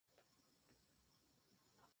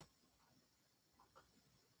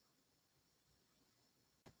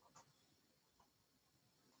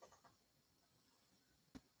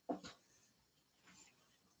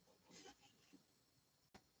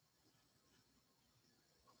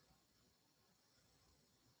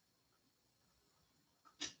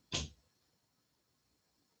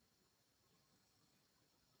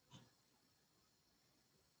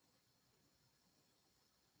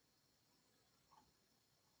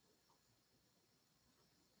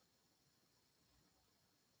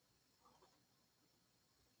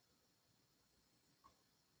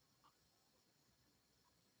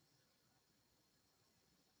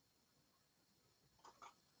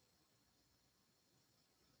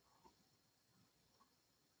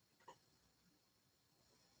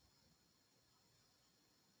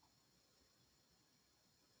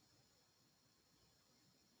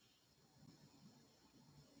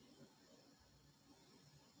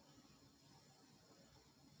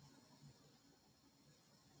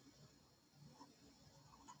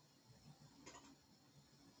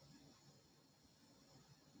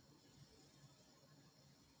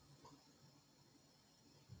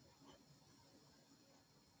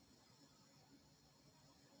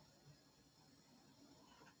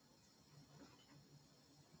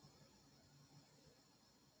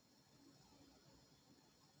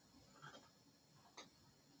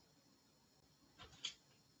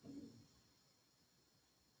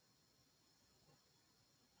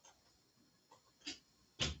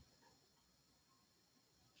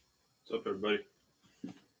What's up, everybody?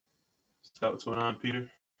 What's going on,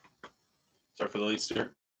 Peter? Sorry for the late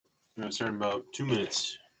start. We're going to start in about 2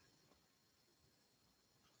 minutes.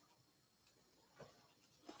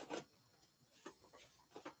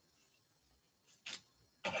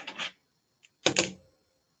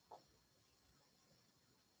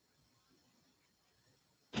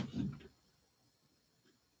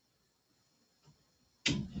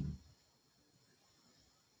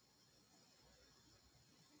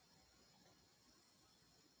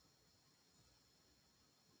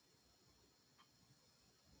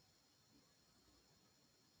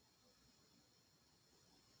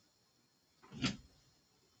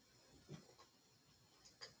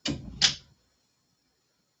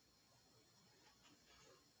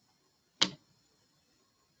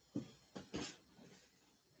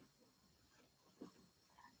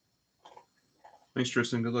 Thanks,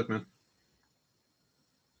 Tristan. Good luck, man.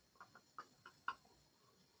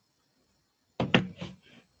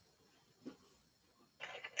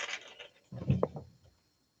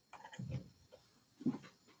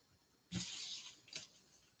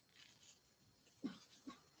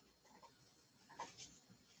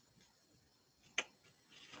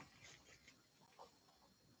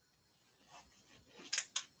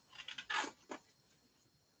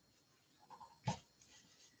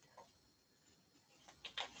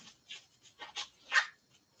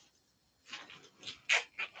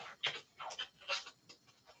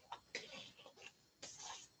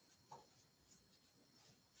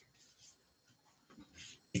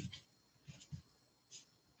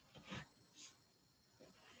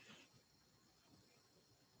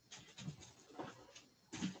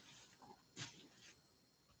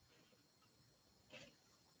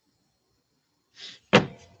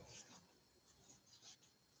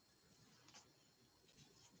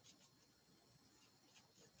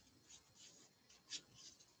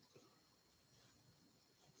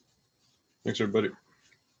 Thanks, everybody. All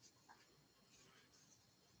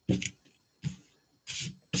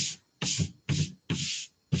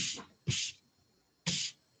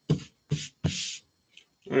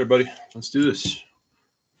right, everybody, let's do this.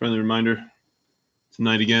 Friendly reminder,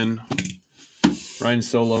 tonight again, Ryan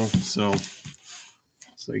solo, so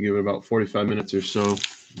I give it about 45 minutes or so.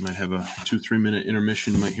 You might have a 2-3 minute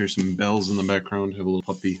intermission. You might hear some bells in the background. Have a little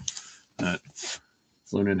puppy that's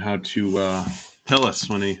learning how to tell us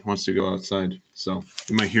when he wants to go outside. So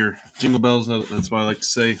you might hear jingle bells. That's why I like to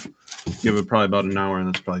say give it probably about an hour, and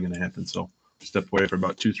that's probably going to happen. So step away for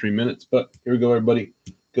about 2-3 minutes. But here we go, everybody.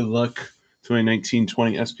 Good luck.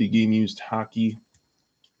 2019-20 SP Game Used Hockey.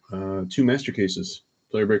 2 master cases.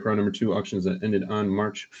 Player break round number 2 auctions that ended on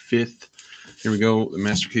March 5th. Here we go. The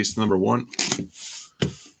master case number 1.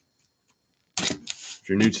 If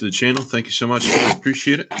you're new to the channel, thank you so much. I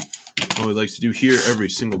appreciate it. What we like to do here, every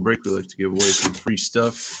single break, we like to give away some free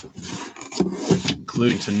stuff,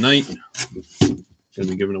 including tonight. Going to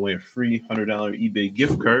be giving away a free $100 eBay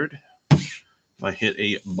gift card. If I hit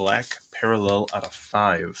a black parallel out of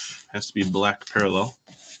 5, has to be black parallel.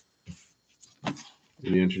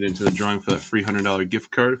 You'll be entered into the drawing for that free $100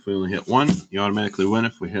 gift card. If we only hit 1, you automatically win.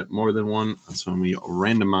 If we hit more than 1, that's when we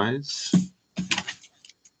randomize to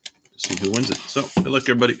see who wins it. So, good luck,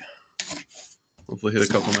 everybody. Hopefully hit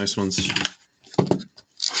a couple nice ones.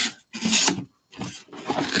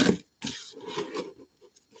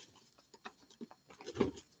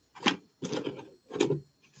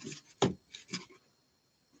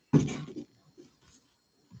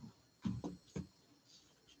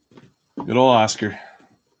 Good old Oscar.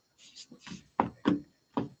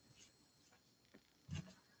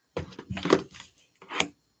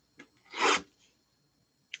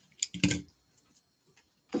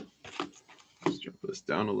 Let's drop this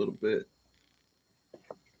down a little bit.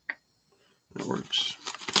 That works.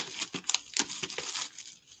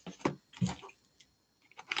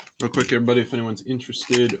 Real quick, everybody, if anyone's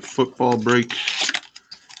interested, football break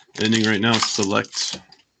ending right now. Select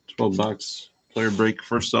 12 bucks. Player break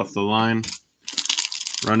first off the line.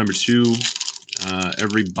 Round number 2.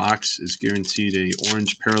 Every box is guaranteed a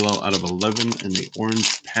orange parallel out of 11 and the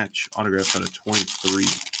orange patch autograph out of 23.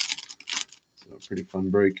 So pretty fun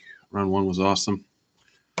break. Round 1 was awesome.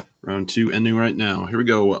 Round 2 ending right now. Here we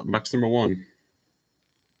go. Box number 1.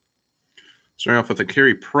 Starting off with a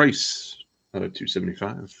Carey Price out of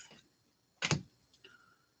 275.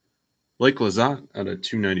 Blake Lizotte out of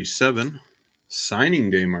 297. Signing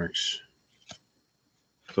day marks.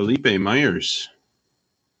 Felipe Myers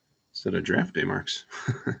instead of draft day marks.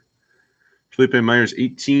 Felipe Myers,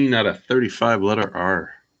 18 out of 35, letter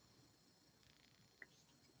R.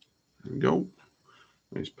 There we go.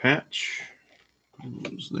 Nice patch.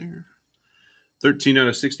 Those there. 13 out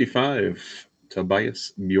of 65,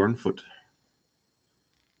 Tobias Bjornfoot.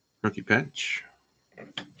 Rookie patch.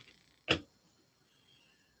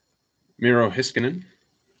 Miro Heiskanen,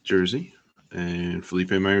 jersey. And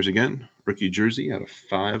Felipe Myers again, rookie jersey out of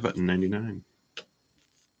 5/99.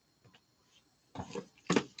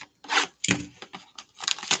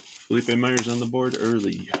 Felipe Myers on the board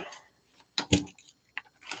early.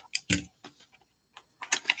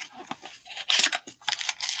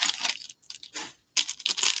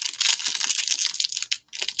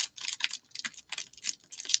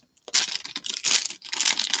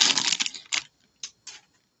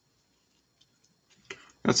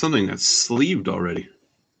 That's something that's sleeved already.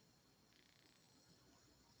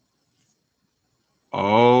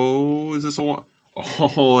 Oh, is this a one?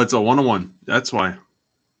 Oh, it's a 1-on-1. That's why.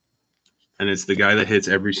 And it's the guy that hits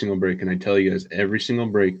every single break. And I tell you guys, every single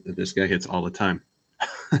break that this guy hits all the time.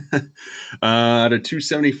 Out of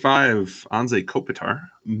 275, Anze Kopitar,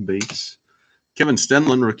 base. Kevin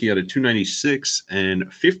Stenlund, rookie out of 296,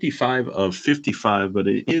 and 55 of 55, but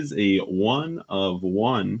it is a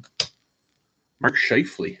 1/1. Mark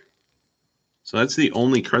Scheifele. So that's the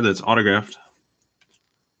only card that's autographed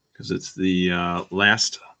because it's the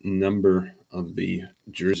last number of the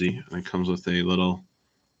jersey. And it comes with a little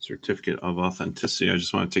certificate of authenticity. I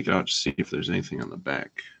just want to take it out to see if there's anything on the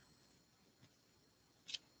back.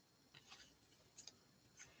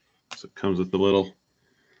 So it comes with the little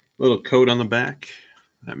code on the back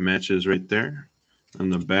that matches right there. On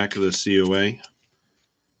the back of the COA,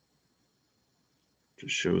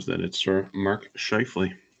 just shows that it's for Mark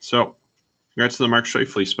Scheifele. So congrats to the Mark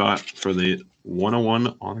Scheifele spot for the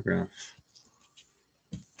 1/1 autograph.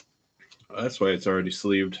 That's why it's already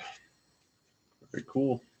sleeved. Very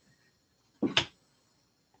cool.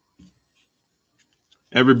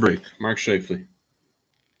 Every break, Mark Scheifele.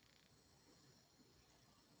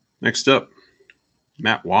 Next up,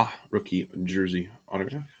 Matt Waugh, rookie jersey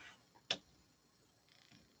autograph.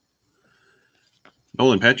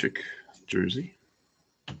 Nolan Patrick, jersey.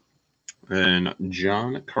 And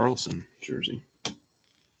John Carlson, jersey.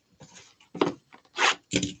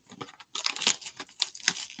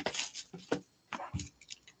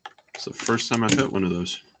 It's the first time I've hit one of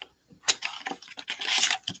those.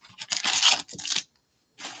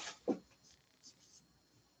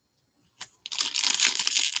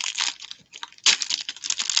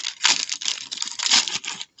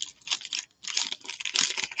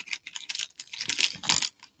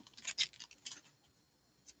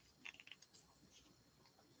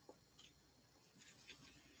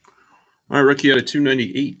 All right, rookie out of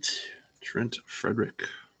 298, Trent Frederick.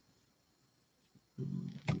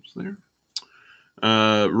 Oops, there.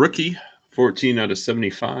 Rookie, 14 out of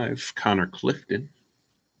 75, Connor Clifton.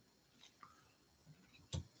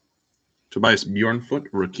 Tobias Bjornfoot,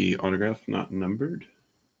 rookie autograph, not numbered.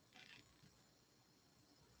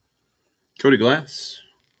 Cody Glass,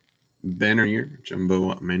 banner year,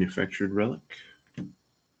 jumbo manufactured relic.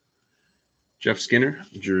 Jeff Skinner,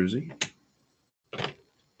 jersey.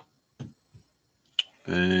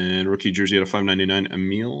 And rookie jersey out of 5/99,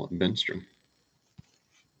 Emil Benstrom.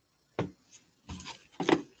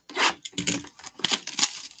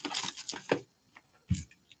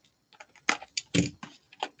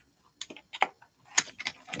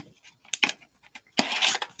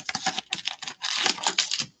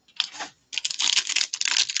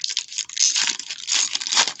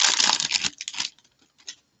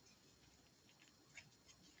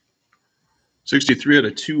 '63 out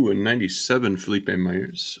of 297, Felipe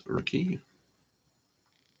Myers, rookie.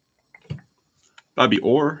 Bobby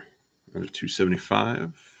Orr out of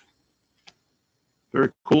 275. Very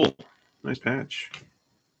cool. Nice patch.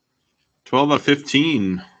 12 out of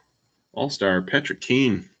 15, All-Star Patrick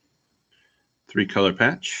Kane. 3-color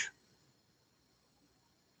patch.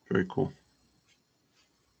 Very cool.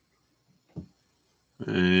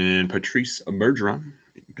 And Patrice Bergeron,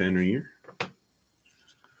 banner year.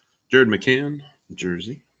 Jared McCann,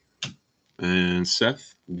 jersey. And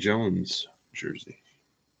Seth Jones, jersey.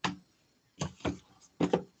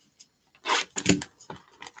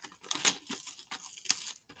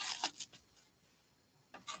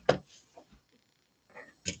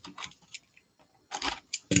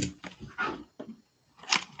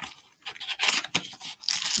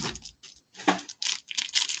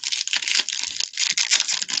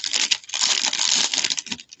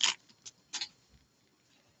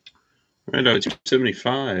 Right out of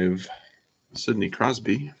 275, Sidney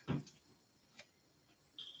Crosby.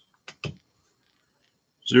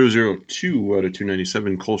 002 out of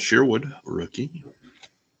 297, Cole Sherwood, rookie.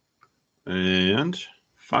 And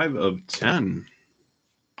 5 of 10,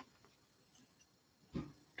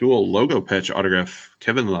 Dual logo patch autograph,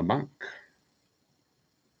 Kevin Labanc.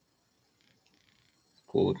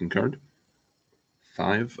 Cool looking card.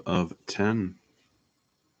 5 of 10.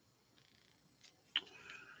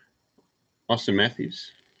 Austin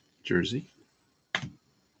Matthews, jersey.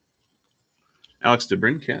 Alex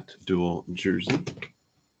DeBrincat, dual jersey.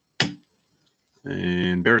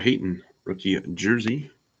 And Barrett Hayton, rookie jersey.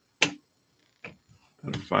 Out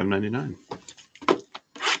of $5.99.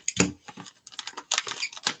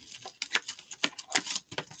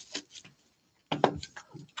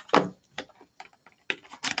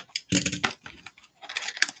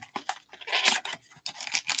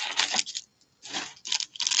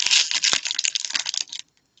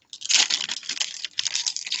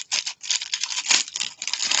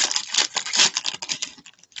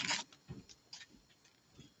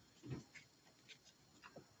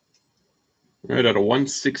 All right, out of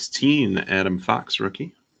 116, Adam Fox,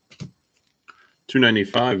 rookie.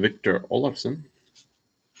 295, Victor Olofsson.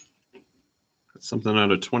 Got something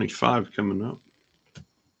out of 25 coming up.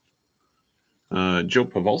 Joe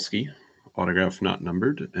Pavelski, autograph not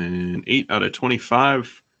numbered. And 8 out of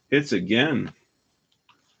 25 hits again.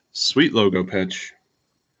 Sweet logo patch,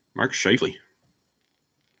 Mark Scheifele.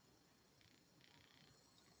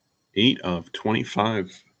 8 of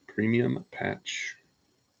 25 premium patch.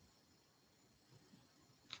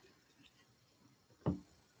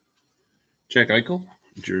 Jack Eichel,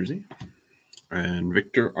 jersey. And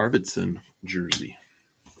Victor Arvidsson, jersey.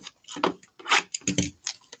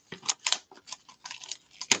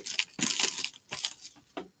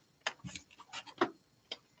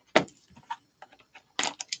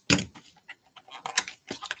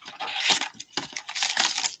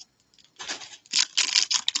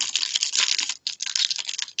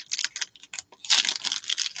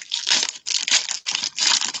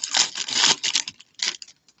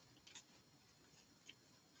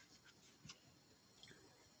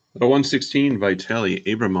 A 116, Vitaly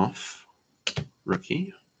Abramov,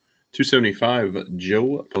 rookie. 275,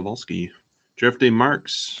 Joe Pavelski. Draft day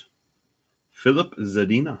marks, Philip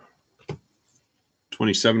Zadina.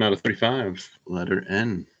 27 out of 35, letter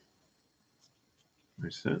N.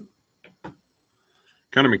 Nice hit.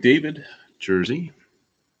 Connor McDavid, jersey.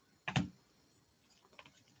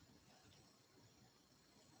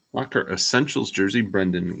 Locker Essentials jersey,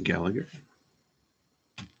 Brendan Gallagher.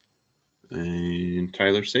 And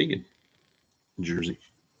Tyler Seguin, jersey.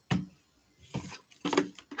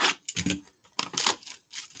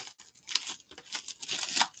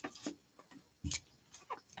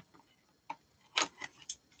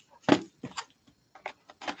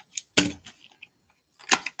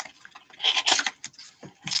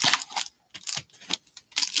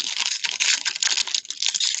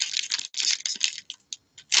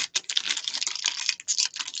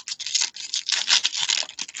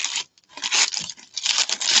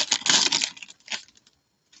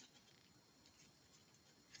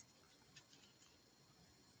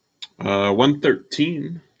 Uh,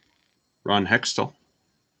 113, Ron Hextall.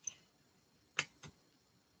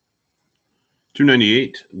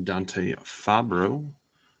 298, Dante Fabro.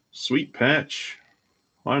 Sweet patch.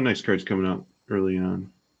 A lot of nice cards coming out early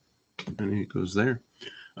on. And it goes there.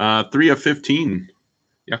 3 of 15,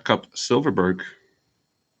 Jakob Silverberg.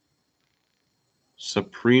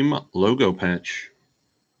 Supreme logo patch.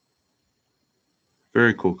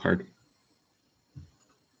 Very cool card.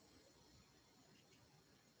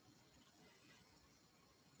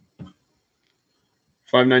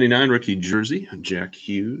 $5.99 rookie jersey, Jack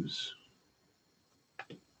Hughes.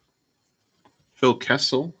 Phil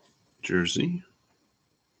Kessel, jersey.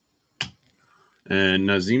 And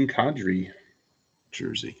Nazem Kadri,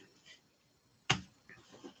 jersey.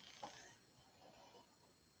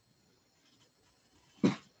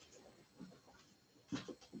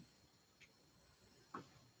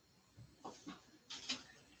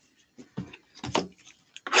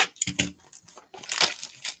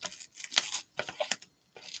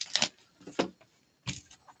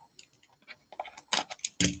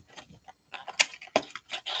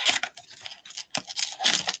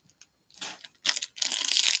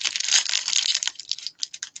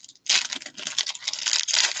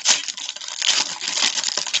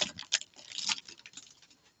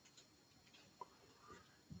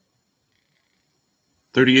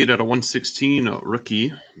 $38 out of 116,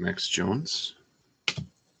 rookie, Max Jones.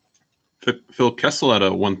 Phil Kessel out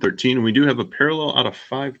of 113. And we do have a parallel out of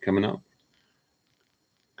 5 coming up.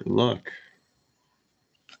 Good luck.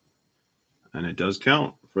 And it does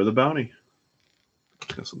count for the bounty.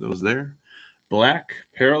 Kessel goes there. Black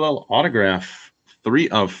parallel autograph, 3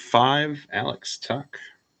 of 5, Alex Tuck.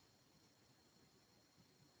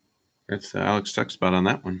 That's Alex Tuck spot on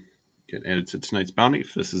that one. Get added to tonight's bounty.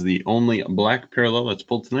 If this is the only black parallel that's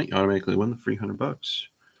pulled tonight, you automatically win the free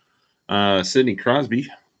 $100. Sidney Crosby,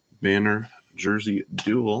 banner jersey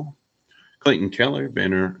duel. Clayton Keller,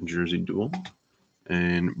 banner jersey duel.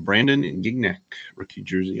 And Brandon Gignac, rookie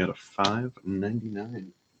jersey out of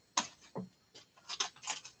 $5.99.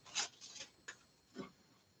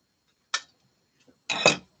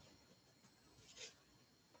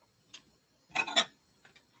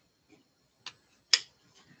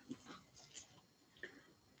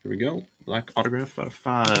 Here we go. Black autograph out of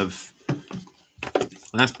 5.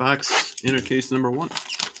 Last box, inner case number 1.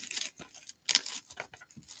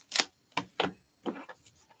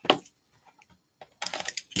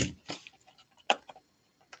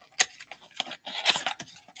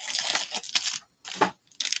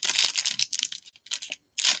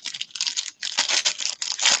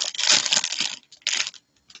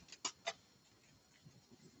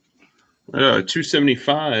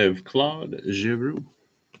 $275, Claude Giroux.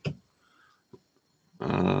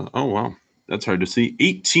 Oh, wow. That's hard to see.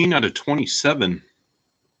 18 out of 27.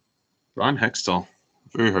 Ron Hextall.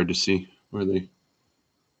 Very hard to see where they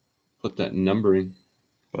put that numbering.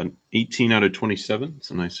 But 18 out of 27.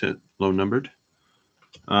 It's a nice hit. Low numbered.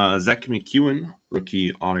 Zach McEwen,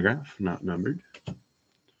 rookie autograph, not numbered.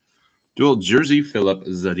 Dual jersey, Philip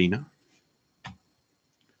Zadina.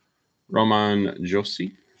 Roman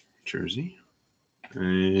Josi, jersey.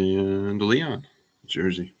 And Leon,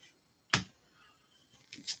 jersey.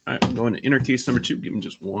 All right, I'm going to inner case number 2. Give me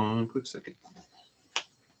just one quick second.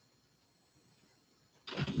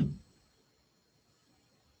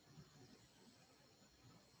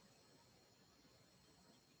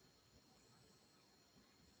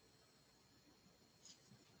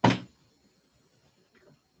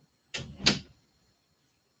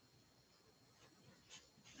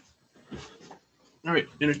 All right,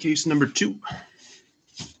 inner case number 2.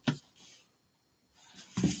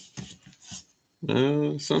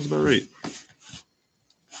 Sounds about right.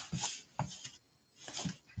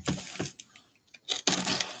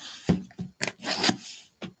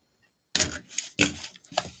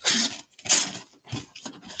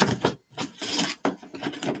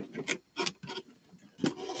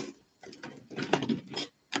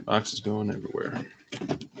 Box is going everywhere.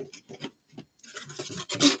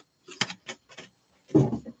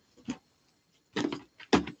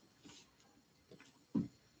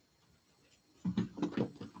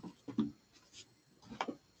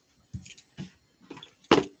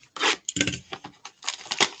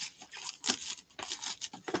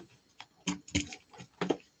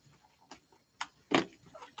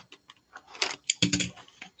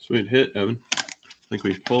 Sweet hit, Evan. I think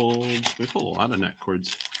we pulled a lot of net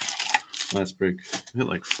cords last break. We hit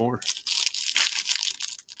like 4.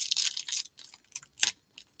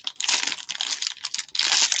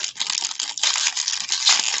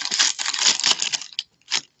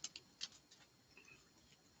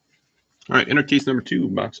 All right, inner case number 2,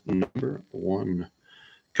 box number 1.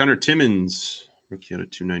 Connor Timmins, rookie out of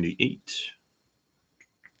 298.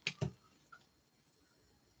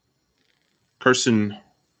 Carson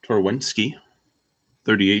Torwensky,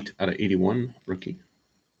 38 out of 81, rookie.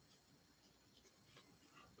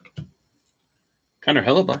 Connor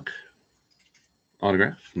Hellebuck,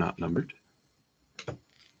 autograph, not numbered.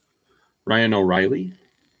 Ryan O'Reilly,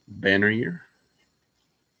 banner year.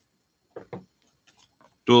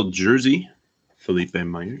 Dual jersey, Felipe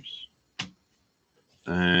Myers.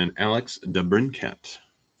 And Alex DeBrincat,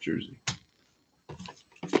 jersey.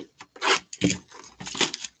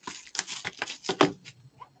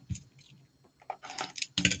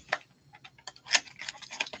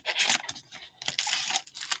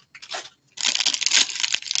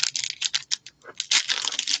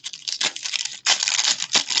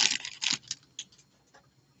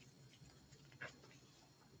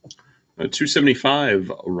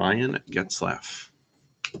 $275, Ryan Getzlaff.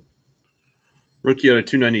 Rookie out of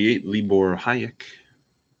 298, Libor Hayek.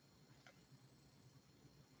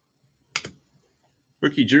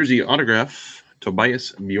 Rookie jersey autograph,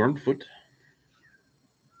 Tobias Bjornfoot.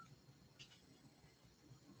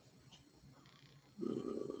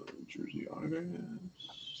 Jersey autographs.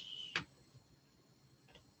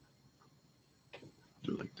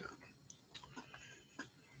 Do like that.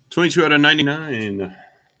 22 out of 99.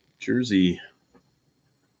 Jersey.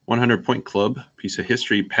 100-point club. Piece of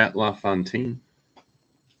history, Pat LaFontaine.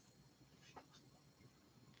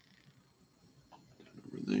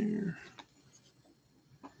 Over there.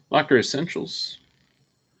 Locker Essentials.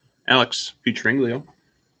 Alex Pietrangelo,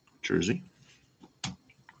 jersey.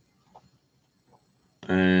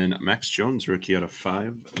 And Max Jones, rookie out of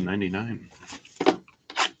 5.99.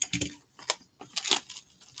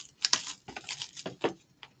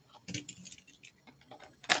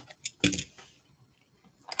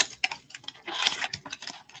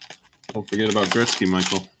 forget about Gretzky,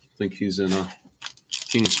 Michael. I think he's in a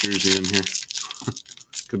Kings jersey in here.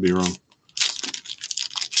 Could be wrong.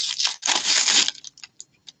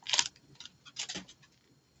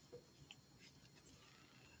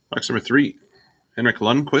 Box number 3, Henrik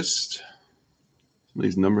Lundqvist.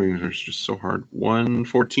 These numberings are just so hard.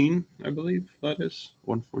 114, I believe that is.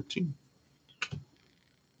 114.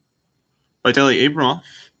 Vitaly Abramov,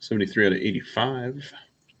 73 out of 85.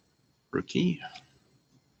 Rookie.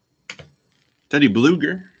 Teddy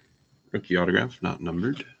Bluger, rookie autograph, not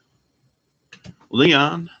numbered.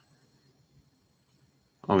 Leon.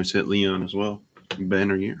 Always hit Leon as well.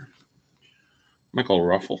 Banner year. Michael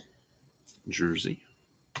Ruffle, jersey.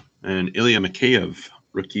 And Ilya Mikheyev,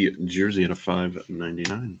 rookie jersey at a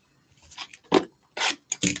 $5.99.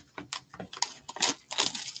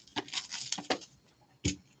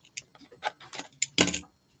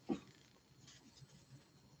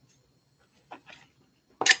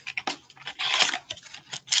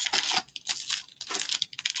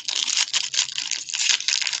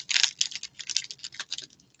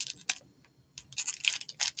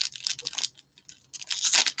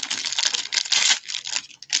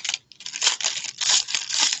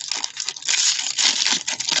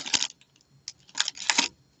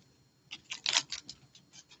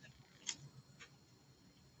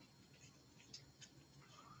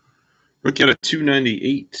 Rookie out of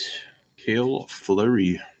 298, Cale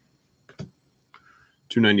Fleury.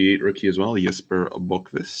 298 rookie as well, Jesper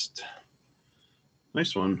Bokvist.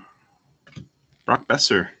 Nice one. Brock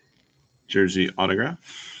Besser, jersey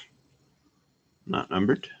autograph, not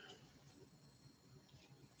numbered.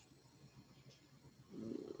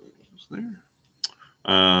 Who's there?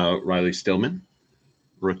 Riley Stillman,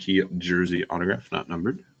 rookie jersey autograph, not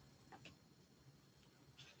numbered.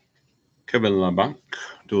 Kevin Labanc,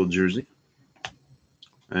 dual jersey.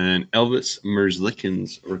 And Elvis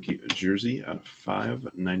Merzlikins, rookie jersey out of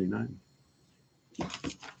 $5.99.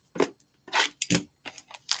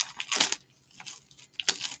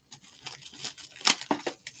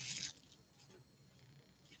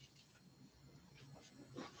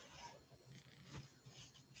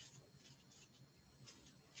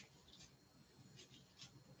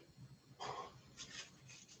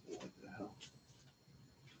 What the hell?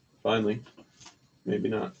 Finally, maybe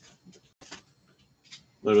not.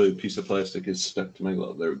 Literally, a piece of plastic is stuck to my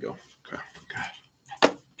glove. There we go. Okay.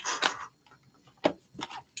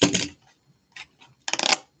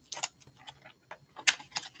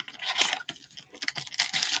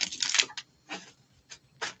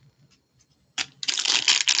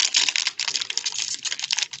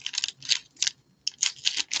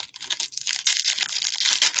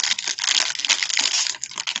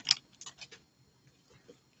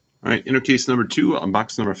 All right, inner case number 2 on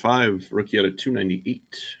box number 5, rookie out of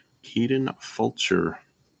 298, Caden Fulcher.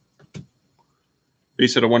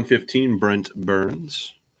 Base out of 115, Brent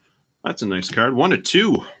Burns. That's a nice card. 1 of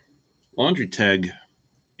 2, laundry tag,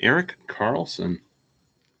 Erik Karlsson.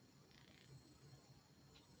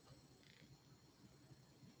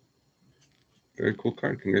 Very cool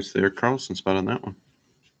card. Congrats to Erik Karlsson spot on that one.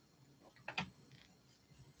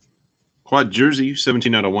 Quad jersey,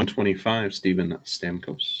 17 out of 125, Steven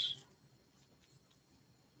Stamkos.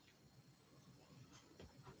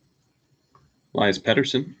 Elias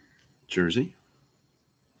Pettersson, jersey.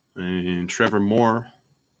 And Trevor Moore,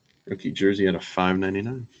 rookie jersey out of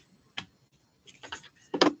 $5.99.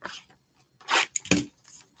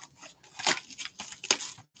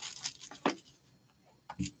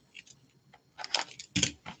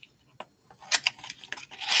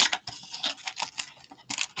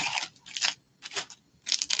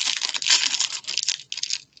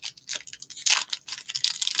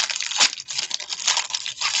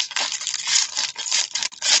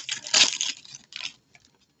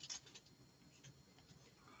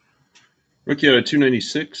 Rookie out of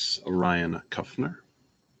 296, Ryan Kuffner.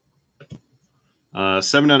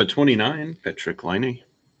 7 out of 29, Patrick Laine.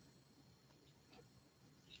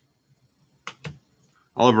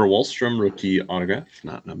 Oliver Wahlstrom, rookie autograph,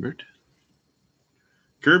 not numbered.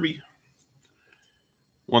 Kirby.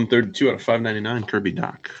 132 out of 599, Kirby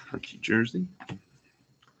Doc, rookie jersey.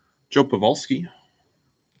 Joe Pavelski,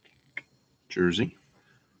 jersey.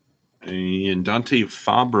 And Dante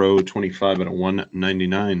Fabro, 25 out of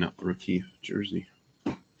 199, rookie jersey.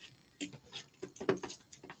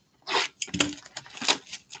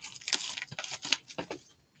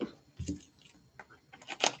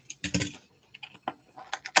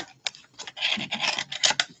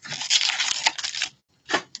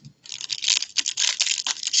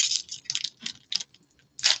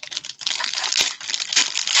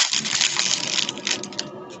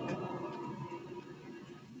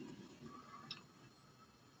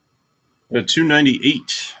 At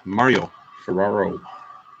 298, Mario Ferraro.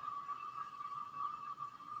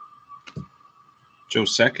 Joe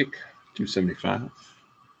Sakic, 275.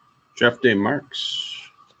 Jeff Day Marks.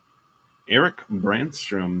 Eric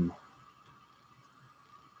Brandstrom,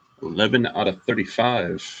 11 out of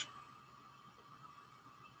 35.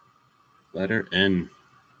 Letter N.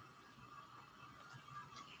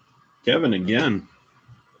 Kevin again.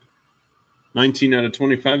 19 out of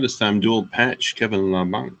 25 this time. Dual patch, Kevin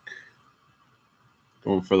LeBlanc.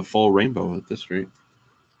 Going for the full rainbow at this rate.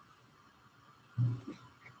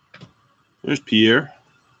 There's Pierre.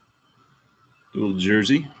 Dual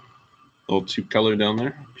jersey. Little two color down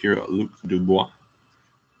there. Pierre-Luc Dubois.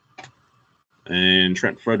 And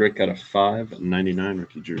Trent Frederick got a 5.99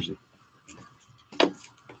 rookie jersey.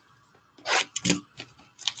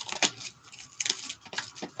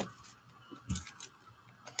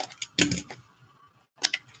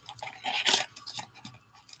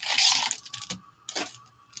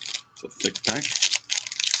 It's a thick pack.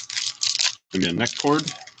 Give me a neck cord.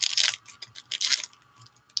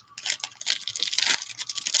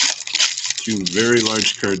 Two very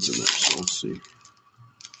large cards in there, so we'll see.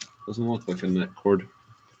 Doesn't look like a neck cord.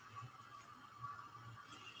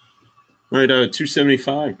 All right,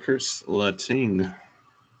 275, Chris Letang.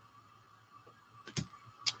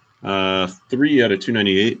 3 out of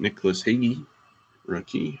 298, Nicholas Hagee,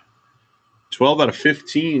 rookie. 12 out of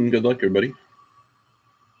 15. Good luck, everybody.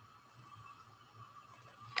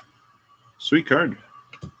 Sweet card.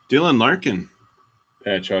 Dylan Larkin,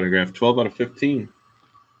 patch autograph, 12 out of 15.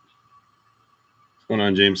 What's going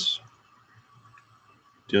on, James?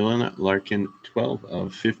 Dylan Larkin, 12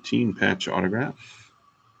 of 15 patch autograph.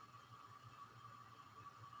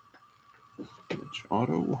 Patch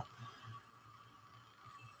auto.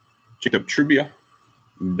 Jacob Trubia,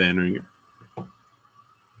 banner.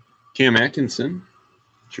 Cam Atkinson,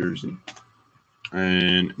 jersey.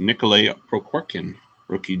 And Nikolai Prokhorkin,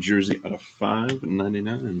 rookie jersey out of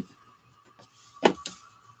 5.99.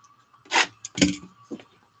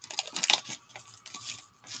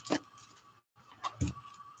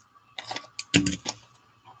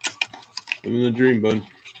 Living the dream, bud.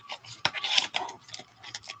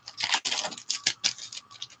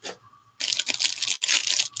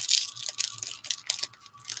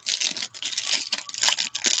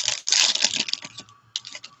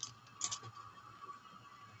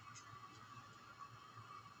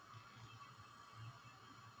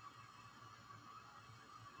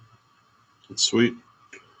 That's sweet.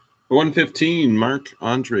 115,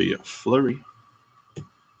 Marc-Andre Fleury.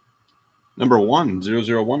 Number 1,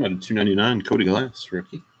 001 out of 299, Cody Glass,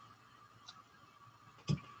 rookie.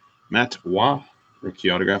 Matt Waugh, rookie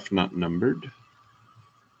autograph, not numbered.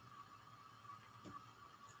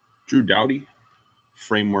 Drew Doughty,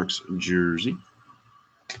 Frameworks jersey.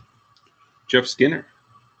 Jeff Skinner,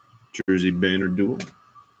 jersey banner duel.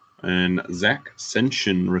 And Zach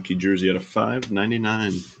Senshin, rookie jersey out of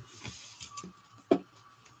 5.99.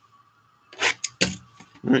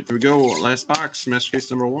 All right, here we go. Last box, master case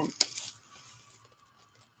number 1.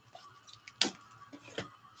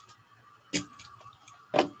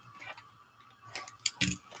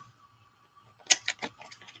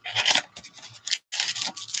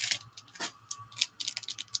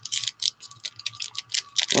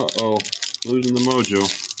 Uh-oh, losing the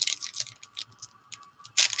mojo.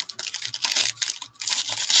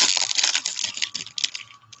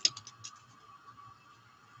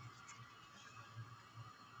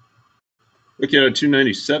 Looking at a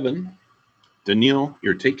 297. Daniil,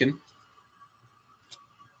 you're taken.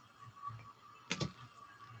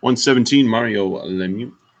 117, Mario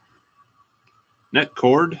Lemieux. Net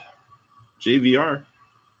cord, JVR.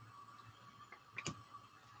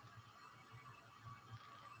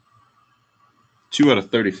 Two out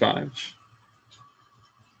of 35.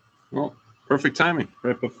 Well, perfect timing.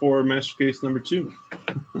 Right before master case number 2.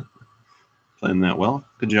 Playing that well.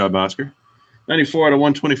 Good job, Oscar. 94 out of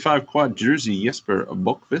 125 quad jersey, Jesper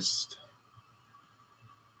Bokvist.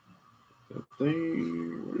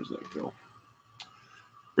 Where does that go?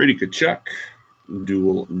 Brady Tkachuk,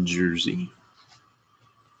 dual jersey.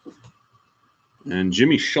 And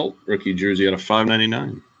Jimmy Schultz, rookie jersey out of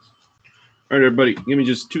 5.99. All right, everybody, give me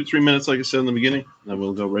just 2-3 minutes, like I said in the beginning, and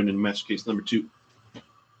we'll go right into master case number 2.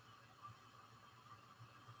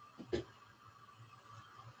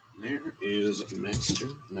 There is master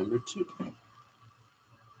number 2.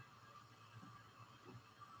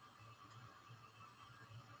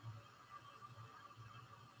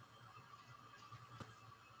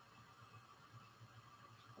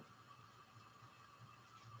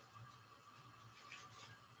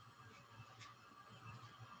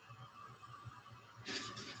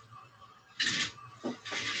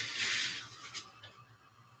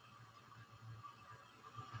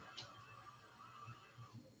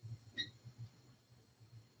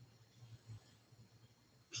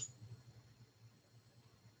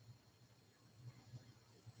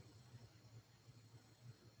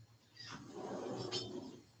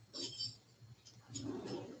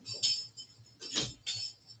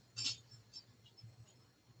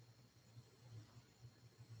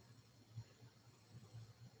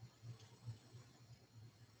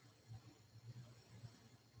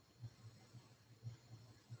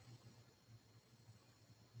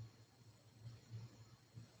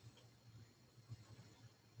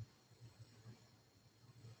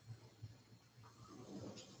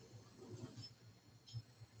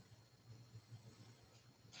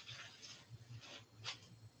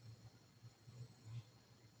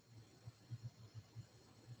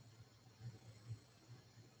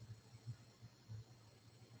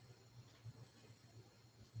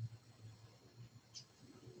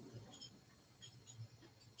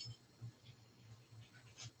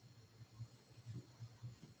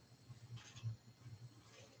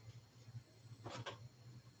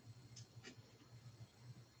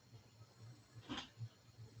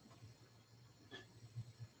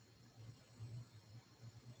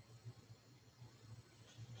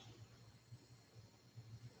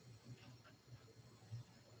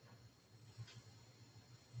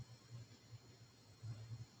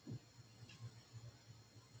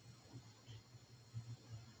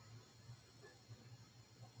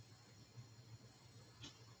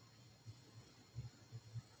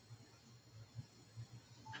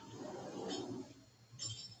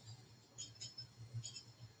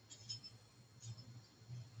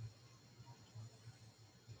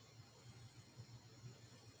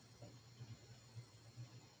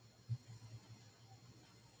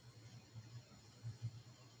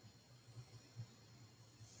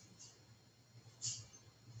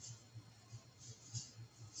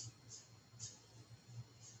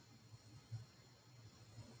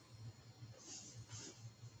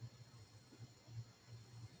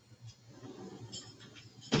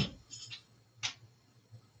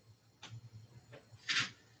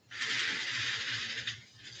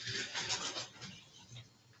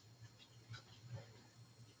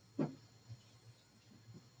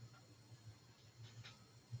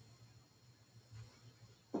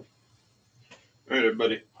 All right,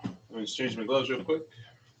 everybody. Let me just change my gloves real quick.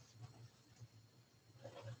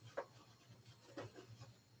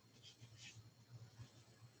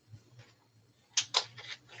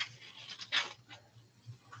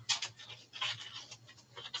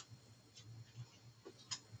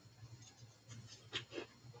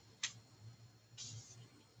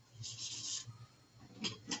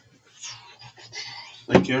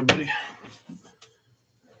 Thank you, everybody.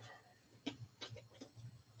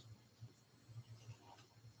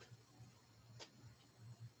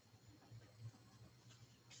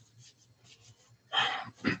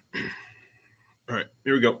 All right,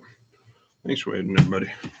 here we go. Thanks for waiting,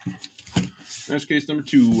 everybody. That's case number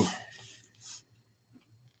 2.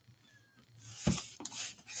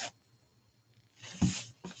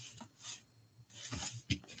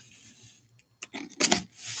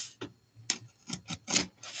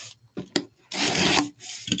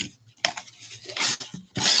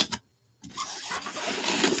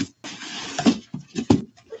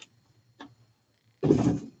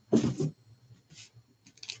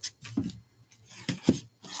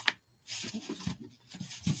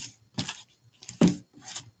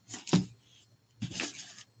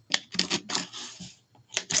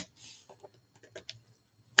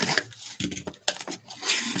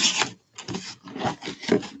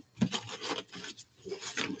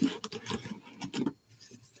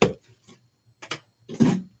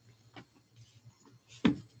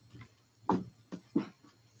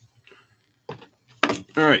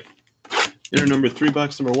 All right. Inner number 3,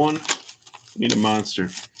 box number 1. Need a monster.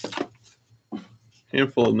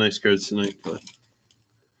 Handful of nice cards tonight, but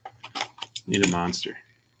need a monster.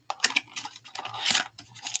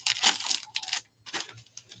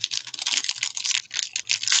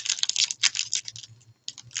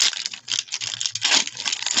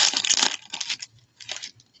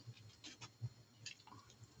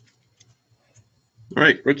 All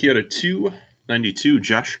right, rookie out of 292,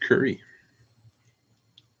 Josh Curry.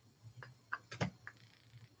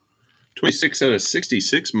 26 out of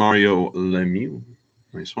 66, Mario Lemieux.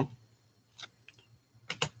 Nice one.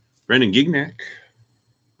 Brandon Gignac,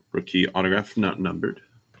 rookie autograph, not numbered.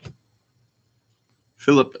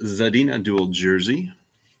 Philip Zadina, dual jersey,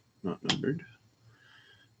 not numbered.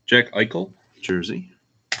 Jack Eichel, jersey.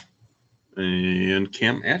 And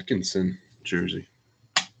Cam Atkinson, jersey.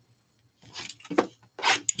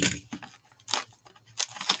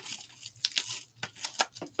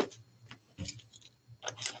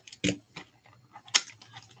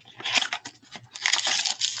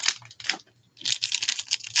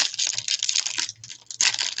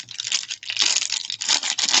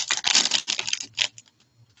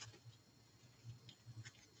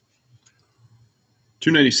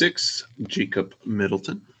 $296, Jacob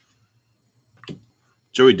Middleton.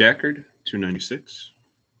 Joey Dackard, $296.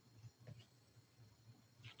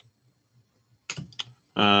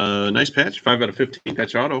 Nice patch, 5 out of 15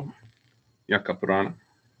 patch auto. Jakob Rana.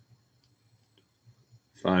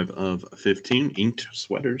 5 of 15 inked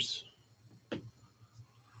sweaters.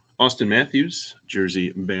 Austin Matthews,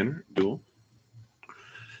 jersey banner, dual.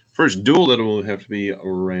 First dual that will have to be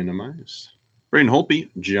randomized. Braden Holtby,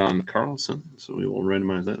 John Carlson. So we will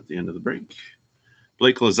randomize that at the end of the break.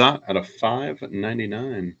 Blake Lizotte out of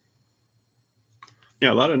 599.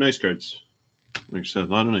 Yeah, a lot of nice cards. Like I said, a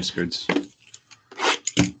lot of nice cards.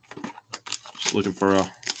 Just looking for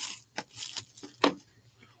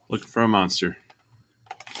a monster.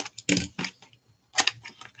 I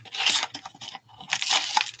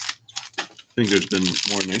think there's been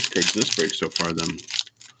more nice cards this break so far than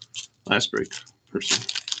last break, personally.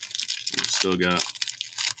 Still got a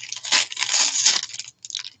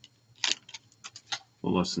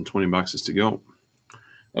little less than 20 boxes to go.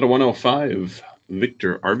 Out of 105,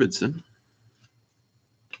 Victor Arvidsson.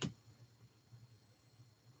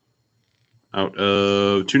 Out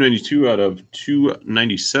of 292, out of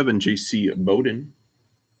 297, J.C. Bowden.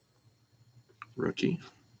 Rookie.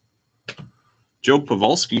 Joe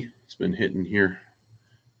Pavelski has been hitting here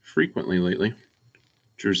frequently lately.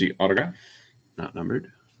 Jersey autograph, not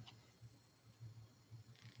numbered.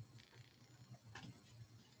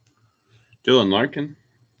 Dylan Larkin.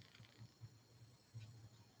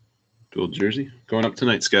 Dual jersey. Going up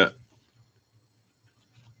tonight, Scott.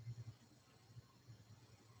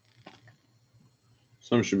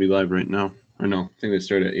 Some should be live right now. Or no, I think they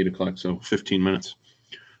start at 8 o'clock, so 15 minutes.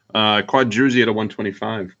 Quad jersey at a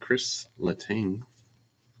 125, Chris Letang.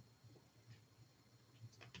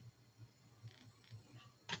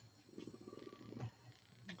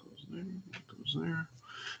 Goes there.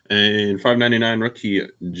 And 599 rookie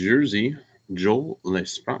jersey, Joel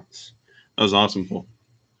L'Esperance. That was awesome, Paul.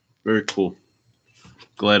 Very cool.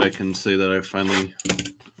 glad I can say that I finally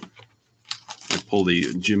pulled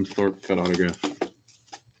the Jim Thorpe cut autograph.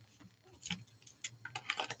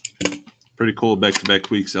 Pretty cool back-to-back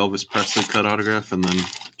weeks. Elvis Presley cut autograph and then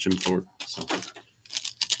Jim Thorpe. So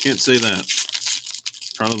can't say that.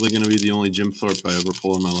 Probably going to be the only Jim Thorpe I ever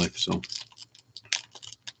pull in my life. So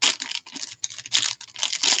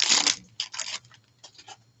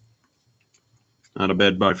not a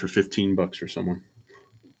bad buy for $15 for someone.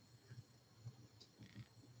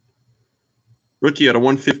 Rookie out of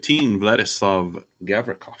 115, Vladislav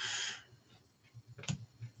Gavrikov.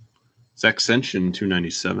 Zach Sension,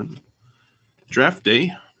 297. Draft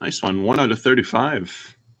day, nice one. 1 out of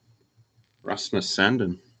 35. Rasmus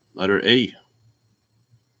Sandin, letter A.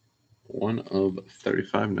 1 of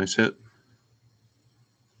 35, nice hit.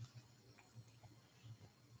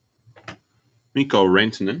 Mikko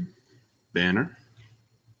Rantanen, banner.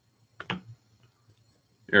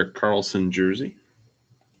 Erik Karlsson, jersey.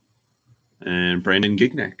 And Brandon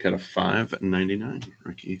Gignac at a $5.99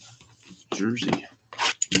 rookie jersey.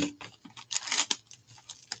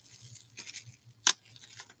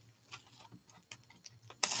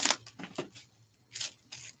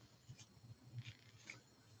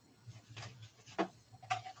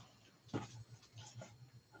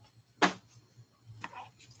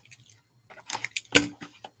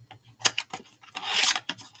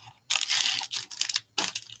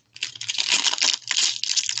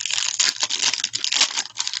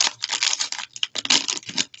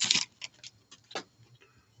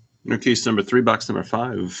 In our case number 3, box number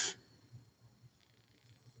 5.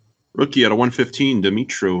 Rookie out of 115,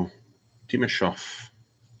 Dmytro Timashov.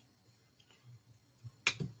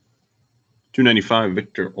 295,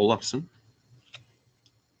 Victor Olofsson.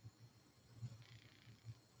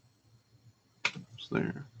 It's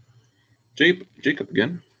there. Jacob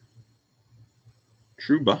again.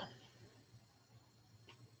 Trouba.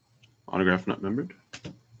 Autograph not numbered.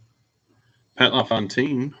 Pat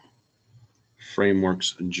LaFontaine.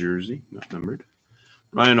 Frameworks jersey, not numbered.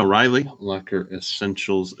 Ryan O'Reilly, Locker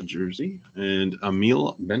Essentials jersey. And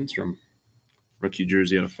Emil Benstrom, rookie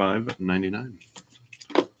jersey out of $5.99.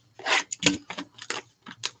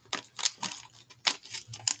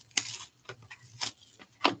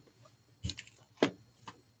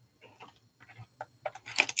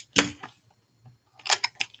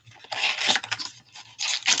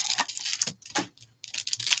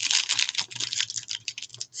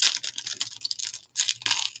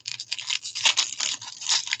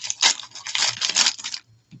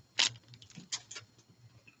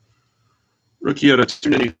 Rookie out of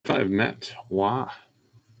 295, Matt Waugh.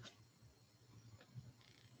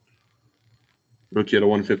 Rookie out of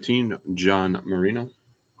 115, John Marino.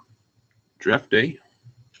 Draft day.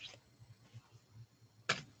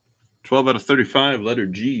 12 out of 35, letter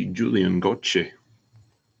G, Julian Gauthier.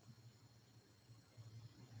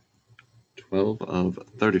 12 of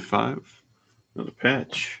 35. Another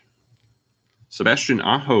patch. Sebastian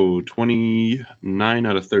Aho, 29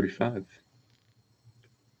 out of 35.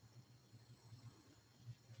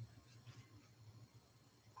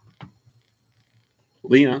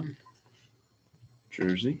 Leon,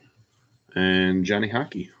 jersey. And Johnny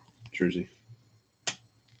Hockey, jersey.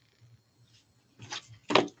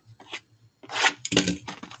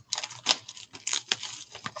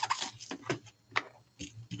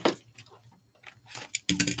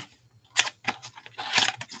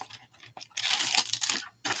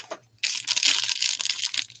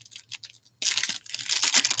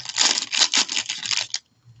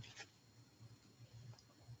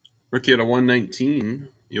 Rookie out of 119,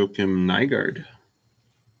 Joachim Nygaard.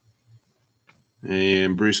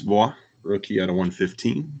 And Bruce Bois, rookie out of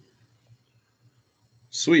 115.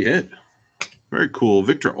 Sweet hit. Very cool.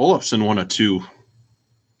 Victor Olofsson, 1 of 2.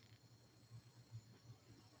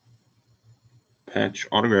 Patch,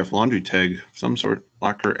 autograph, laundry tag, some sort.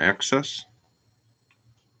 Locker access.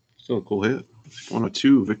 Still a cool hit. 1 of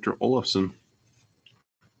 2, Victor Olofsson.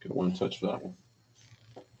 Got one touch for that one.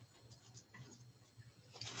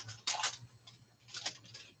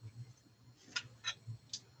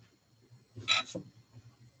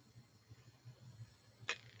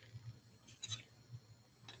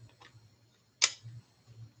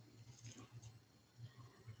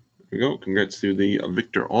 There we go. Congrats to the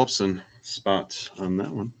Victor Olofsson spot on that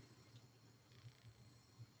one.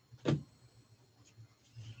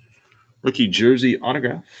 Rookie jersey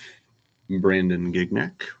autograph, Brandon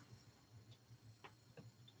Gignac.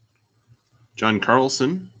 John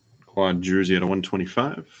Carlson, quad jersey out of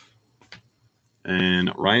 125. And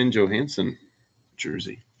Ryan Johansson,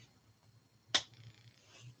 jersey.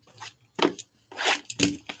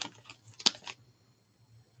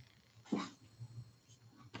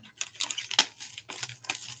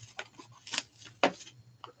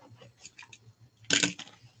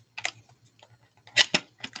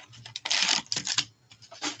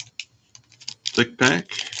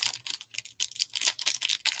 pack.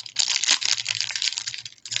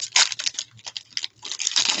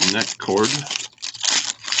 Net cord.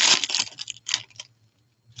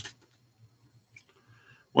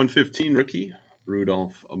 /115 rookie,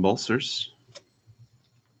 Rudolph Balcers.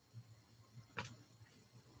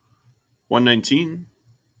 119,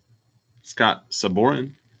 Scott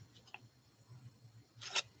Sabourin.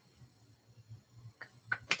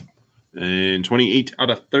 And 28 out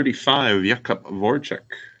of 35, Jakub Voracek.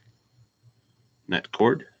 Net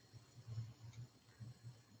cord.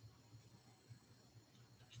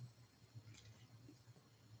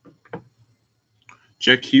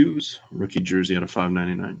 Jack Hughes, rookie jersey out of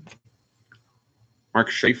 599. Mark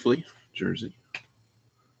Scheifele, jersey.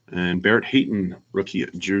 And Barrett Hayton, rookie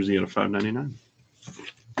jersey out of 599.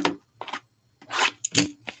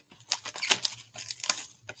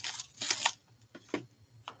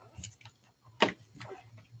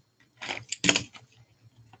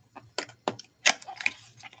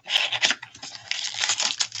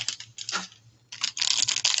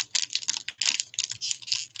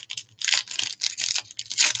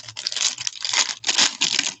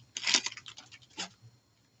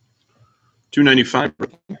 $295.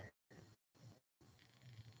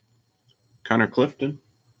 Connor Clifton.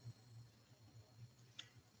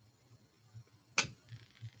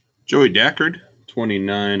 Joey Dackard,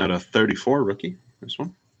 29 out of 34 rookie. This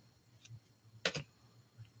one.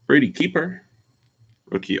 Brady Keeper,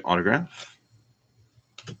 rookie autograph.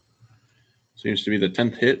 Seems to be the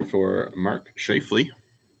 10th hit for Mark Scheifele.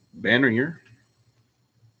 Banner year.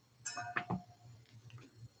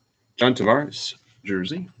 John Tavares,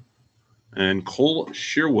 jersey. And Cole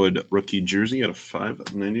Sherwood, rookie jersey out of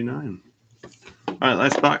 599. All right,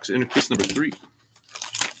 last box, inner case number 3.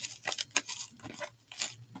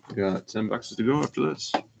 Got 10 boxes to go after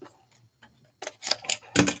this.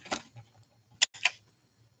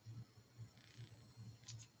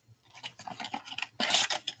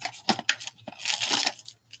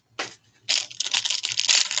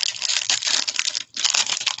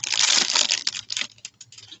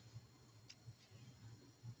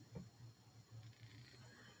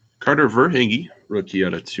 Carter Verhaeghe, rookie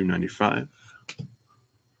out of 295.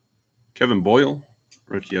 Kevin Boyle,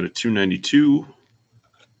 rookie out of 292.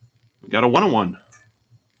 We got a 101.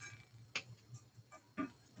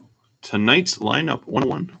 Tonight's lineup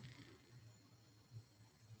 101.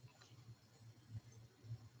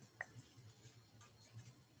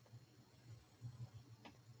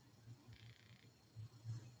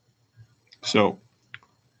 So,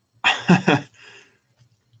 this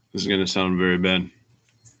is going to sound very bad.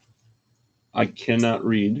 I cannot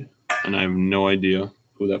read, and I have no idea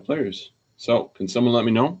who that player is. So, can someone let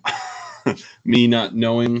me know? Me not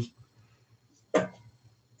knowing the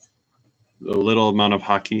little amount of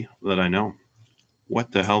hockey that I know.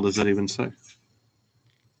 What the hell does that even say?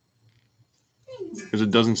 Because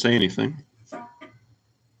it doesn't say anything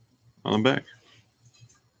on the back.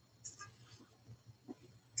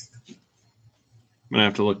 I'm going to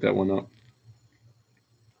have to look that one up.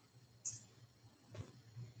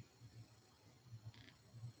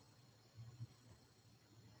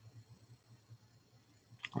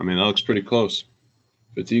 I mean, that looks pretty close.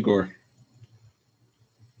 If it's Igor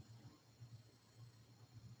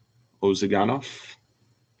Oziganov.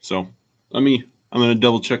 So, I'm going to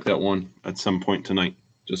double check that one at some point tonight.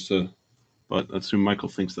 But that's who Michael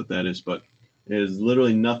thinks that is. But it is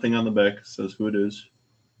literally nothing on the back. It says who it is.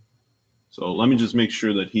 So let me just make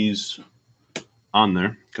sure that he's on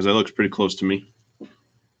there, because that looks pretty close to me.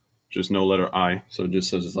 Just no letter I, so it just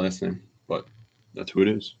says his last name. But that's who it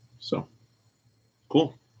is. So,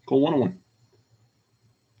 cool. Cool 101.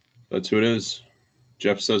 That's who it is.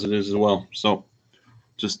 Jeff says it is as well. So,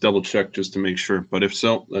 just double check just to make sure. But if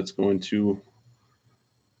so, that's going to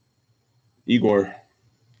Igor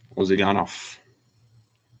Oziganov.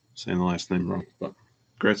 Saying the last name wrong. But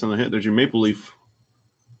congrats on the hit. There's your Maple Leaf.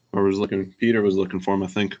 Peter was looking for him, I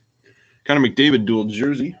think. Connor McDavid dual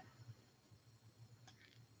jersey.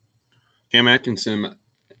 Cam Atkinson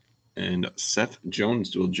and Seth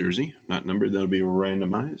Jones dual jersey. Not numbered, that'll be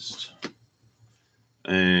randomized.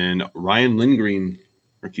 And Ryan Lindgren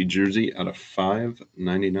rookie jersey out of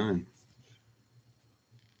 599.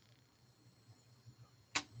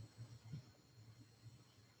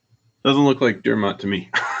 Doesn't look like Dermott to me.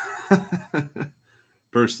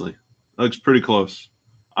 Personally. That looks pretty close.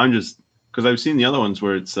 I'm just, because I've seen the other ones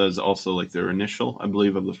where it says also like their initial, I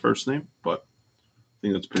believe, of the first name, but I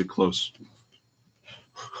think that's pretty close.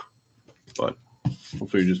 But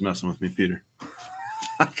hopefully you're just messing with me, Peter.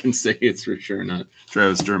 I can say it's for sure not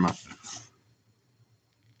Travis Dermott.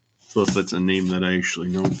 Plus, that's a name that I actually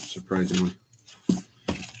know, surprisingly.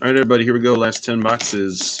 All right, everybody, here we go. Last 10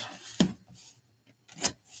 boxes.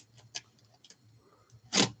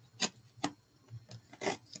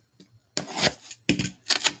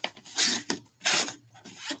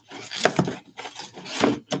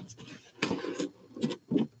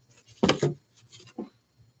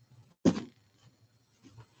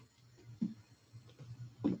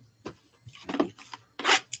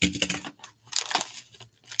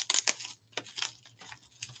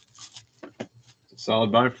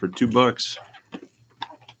 Solid buy for $2. All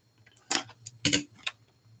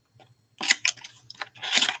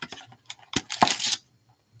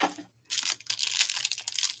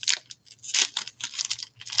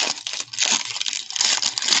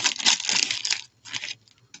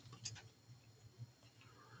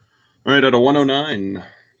right, out of 109,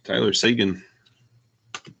 Tyler Seguin.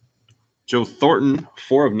 Joe Thornton,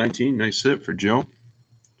 4 of 19. Nice hit for Joe.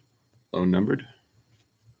 Low numbered.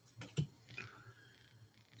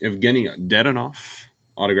 Evgeny Dadonov,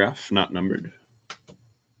 autograph, not numbered.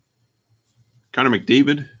 Connor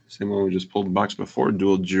McDavid, same one we just pulled the box before,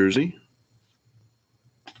 dual jersey.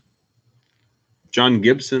 John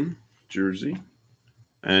Gibson, jersey.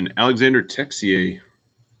 And Alexander Texier,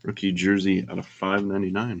 rookie jersey out of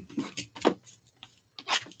 599.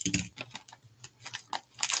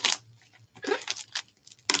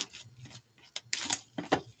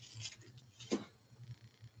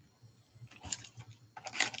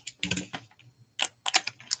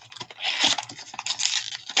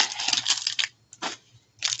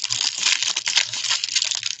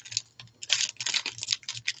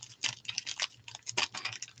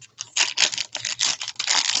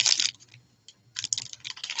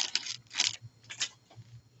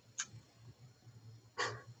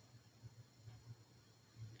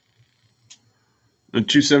 And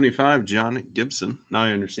 275, John Gibson. Now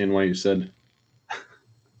I understand why you said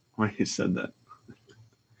that.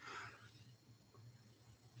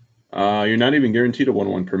 You're not even guaranteed a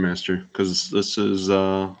 1-1 per master because this is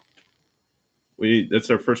that's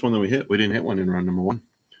our first one that we hit. We didn't hit one in round number 1.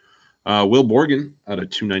 Will Borgen out of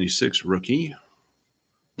 296, rookie.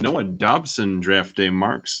 Noah Dobson, draft day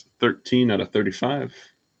marks, 13 out of 35.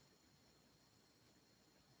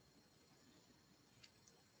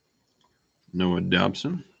 Noah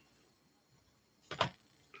Dobson.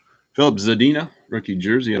 Philip Zadina, rookie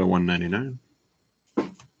jersey out of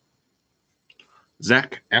 199.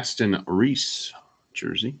 Zach Aston Reese,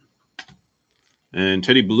 jersey. And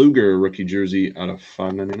Teddy Bluger, rookie jersey out of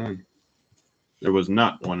 599. There was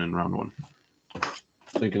not one in round 1.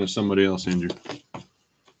 Thinking of somebody else, Andrew.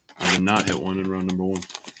 I did not hit one in round number 1.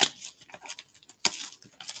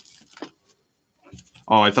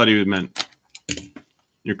 Oh, I thought he meant.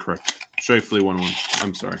 You're correct. Shifley 1-1.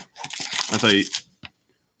 I'm sorry. I thought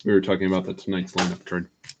we were talking about the tonight's lineup card.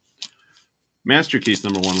 Master case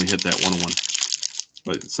number 1, we hit that 1-1.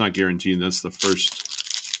 But it's not guaranteed. That's the first.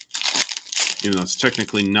 Even though it's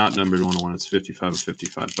technically not numbered 1-1, it's 55 of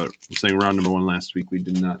 55. But I'm saying round number 1 last week, we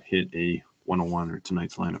did not hit a 1-1 or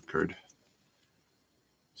tonight's lineup card.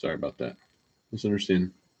 Sorry about that.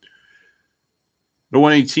 Misunderstanding. The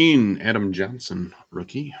 118, Adam Johnson,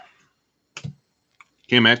 rookie.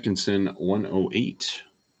 Cam Atkinson, 108.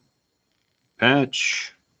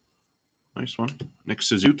 Patch. Nice one. Nick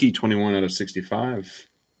Suzuki, 21 out of 65.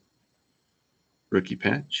 Rookie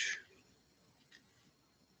patch.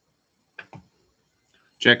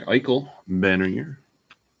 Jack Eichel, banner year.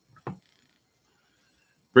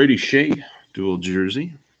 Brady Shea, dual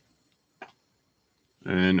jersey.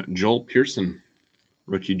 And Joel Pearson,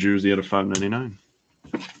 rookie jersey out of 599.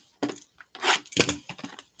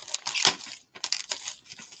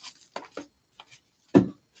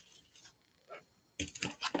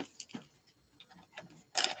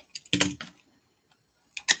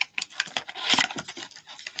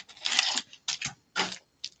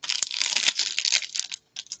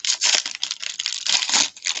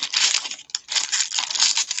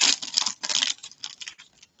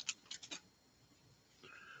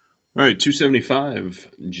 All right,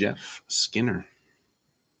 275, Jeff Skinner.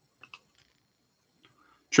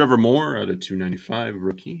 Trevor Moore out of 295,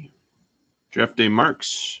 rookie. Draft day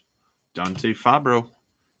marks, Dante Fabro,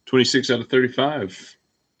 26 out of 35.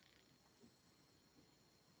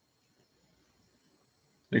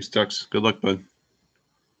 Thanks, Tux. Good luck, bud.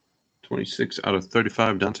 26 out of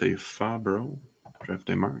 35, Dante Fabro. Draft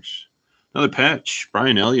day marks. Another patch,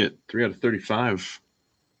 Brian Elliott, 3 out of 35.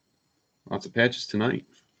 Lots of patches tonight.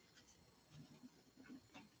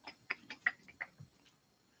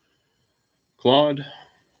 Claude,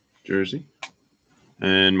 jersey.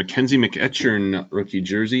 And Mackenzie McEachern, rookie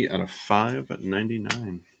jersey out of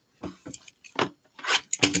 599.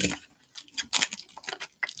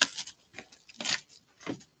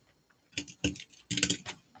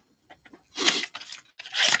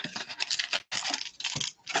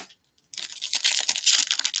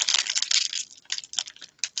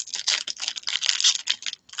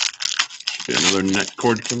 Got another net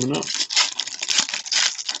cord coming up.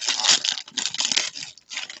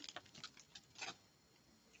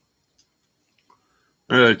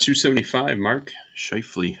 All right, 275, Mark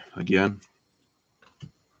Scheifele again.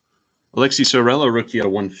 Alexi Sorella, rookie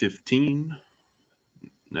at 115.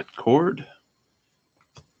 Net cord.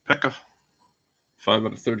 Pekka, 5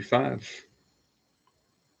 out of 35.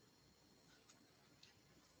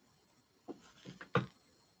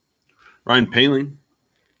 Ryan Poehling,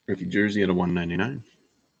 rookie jersey at 199.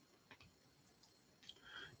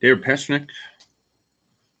 David Pastrnak,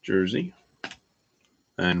 jersey.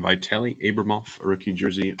 And Vitaly Abramov, rookie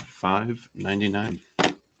jersey, $5.99.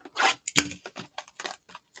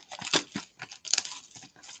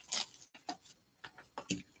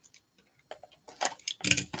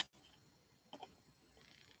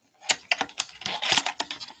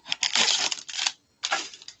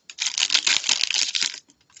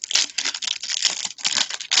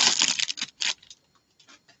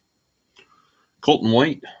 Colton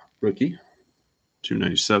White, rookie,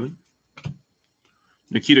 $2.97.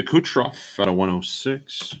 Nikita Kucherov out of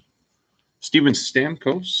 106. Steven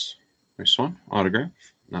Stamkos, nice one, autograph,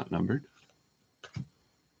 not numbered.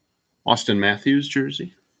 Austin Matthews,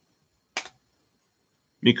 jersey.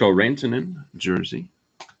 Mikko Rantanen, jersey.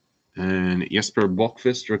 And Jesper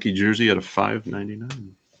Bockvist, rookie jersey out of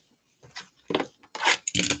 $5.99.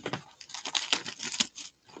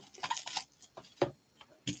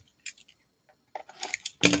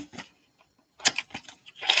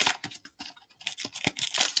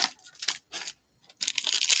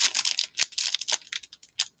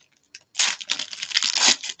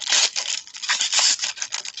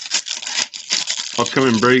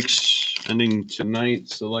 Upcoming breaks ending tonight.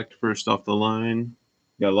 Select first off the line.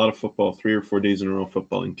 Got a lot of football, 3 or 4 days in a row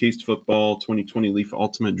football. Encased football, 2020 Leaf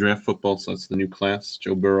Ultimate Draft Football. So that's the new class.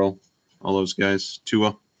 Joe Burrow, all those guys.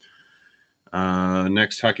 Tua.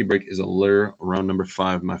 Next hockey break is Allure, round number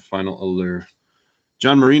 5, my final Allure.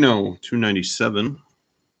 John Marino, $2.97.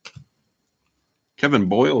 Kevin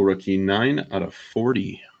Boyle, rookie, 9 out of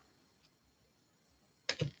 40.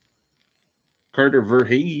 Carter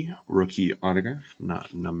Verhey, rookie autograph,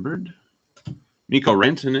 not numbered. Mikko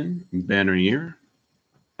Rantanen, banner year.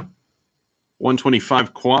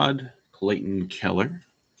 125 quad, Clayton Keller.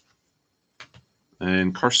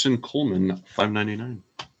 And Carson Coleman, $5.99.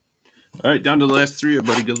 All right, down to the last 3,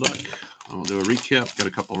 everybody. Good luck. I'll do a recap. Got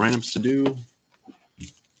a couple randoms to do.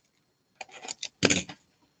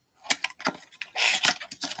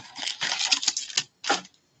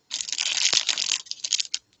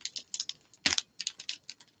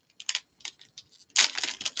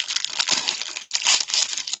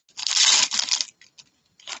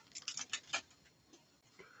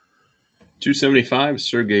 $2.75,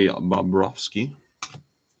 Sergei Bobrovsky.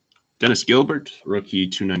 Dennis Gilbert, rookie,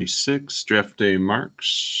 $2.96. Draft day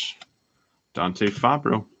marks, Dante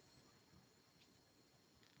Fabro.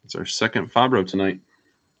 It's our second Fabro tonight.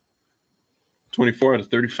 24 out of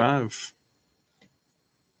 35.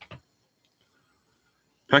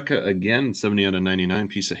 Pekka again, 70 out of 99.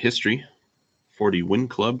 Piece of history. 40 win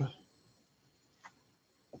club.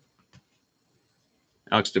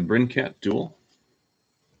 Alex DeBrincat, dual.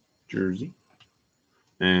 Jersey.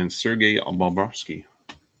 And Sergei Bobrovsky,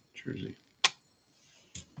 jersey.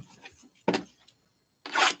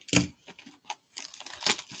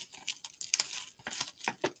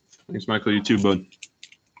 Thanks, Michael. You too, bud.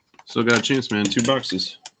 Still got a chance, man. 2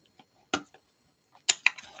 boxes.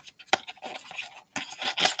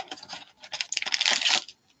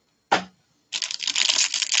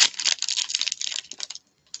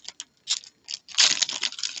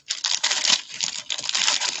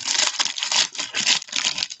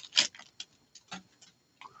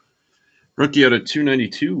 Rookie out of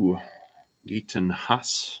 292, Gaetan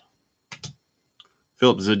Haas.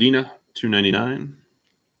 Philip Zadina, 299.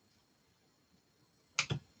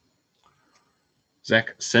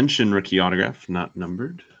 Zach Sension, rookie autograph, not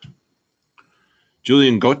numbered.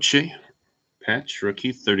 Julian Gauthier, patch,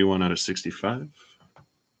 rookie, 31 out of 65.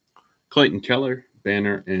 Clayton Keller,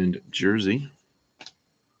 banner and jersey.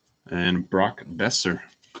 And Brock Besser,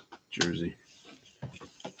 jersey.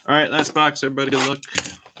 All right, last box, everybody. Good luck.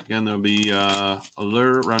 Again, there'll be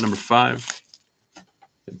Allure, round number 5. I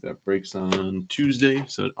think that breaks on Tuesday,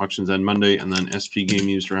 so auctions on Monday, and then SP Game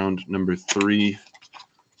Used round number 3.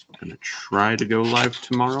 I'm going to try to go live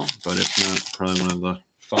tomorrow, but if not, probably one of the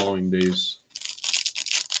following days.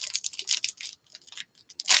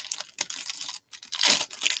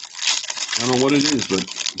 I don't know what it is,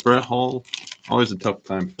 but Brett Hall, always a tough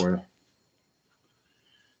time for you.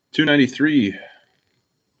 293,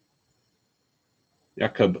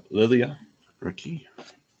 Jakub Lilia, rookie.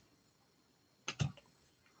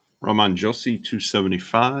 Roman Josi,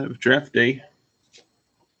 275. Draft day.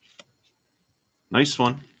 Nice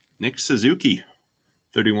one. Nick Suzuki,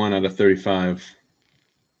 31 out of 35.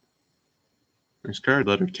 Nice card,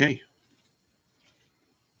 letter K.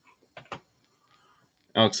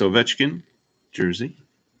 Alex Ovechkin, jersey.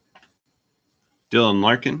 Dylan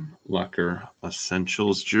Larkin, Locker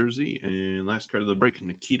Essentials jersey. And last card of the break,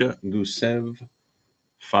 Nikita Gusev,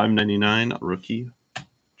 $5.99 rookie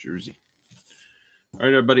jersey. All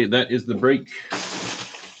right, everybody, that is the break.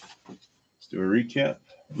 Let's do a recap.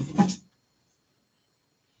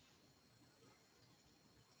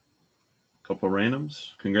 Couple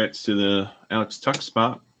randoms. Congrats to the Alex Tuck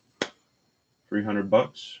spot.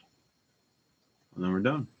 $300. And then we're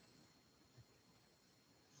done.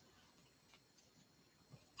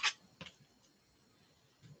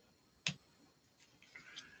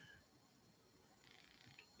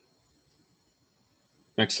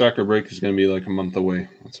 Next soccer break is going to be like a month away.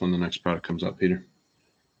 That's when the next product comes out, Peter.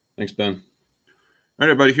 Thanks, Ben. All right,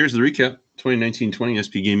 everybody, here's the recap. 2019-20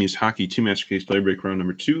 SP Game Used Hockey 2-Master Case Play Break round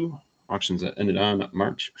number 2. Auctions that ended on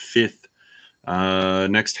March 5th.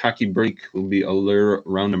 Next hockey break will be Allure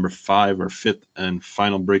round number 5, or 5th and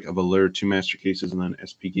final break of Allure 2-Master Cases. And then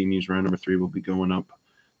SP Game Used round number 3 will be going up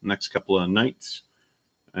the next couple of nights.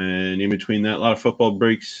 And in between that, a lot of football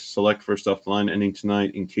breaks. Select first off the line ending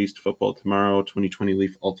tonight. Encased football tomorrow. 2020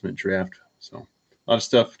 Leaf Ultimate Draft. So a lot of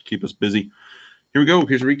stuff to keep us busy. Here we go.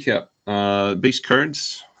 Here's a recap. Base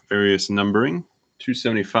cards, various numbering.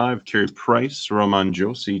 275, Carey Price. Roman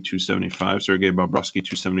Josi, 275. Sergei Bobrovsky,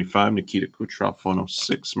 275. Nikita Kucherov,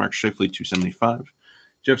 106. Mark Scheifele, 275.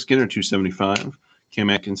 Jeff Skinner, 275. Cam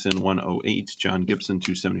Atkinson, 108. John Gibson,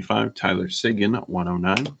 275. Tyler Seguin,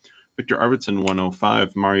 109. Victor Arvidsson,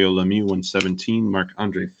 105. Mario Lemieux, 117.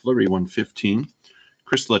 Marc-Andre Fleury, 115.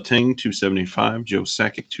 Chris Letang, 275. Joe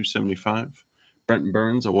Sakic, 275. Brent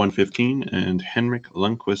Burns, a 115. And Henrik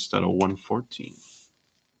Lundqvist at a 114.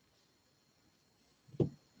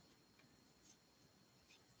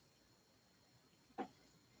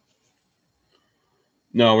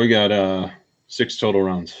 No, we got 6 total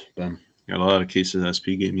rounds, Ben. Got a lot of cases of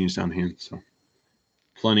SP Game Used on hand, so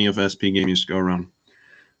plenty of SP Game Used to go around.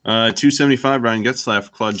 275, Ryan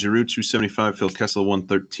Getzlaf. Claude Giroux, 275. Phil Kessel,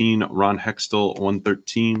 113. Ron Hextall,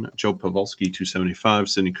 113. Joe Pavelski, 275.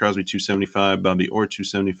 Sidney Crosby, 275. Bobby Orr,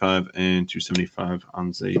 275. And 275,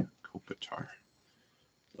 Anze Kopitar.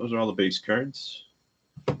 Those are all the base cards.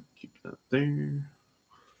 Keep that there.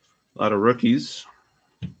 A lot of rookies.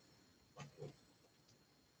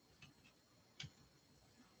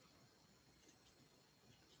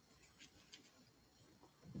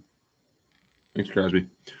 Thanks, Crosby.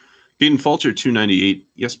 Peyton Fulcher, 298.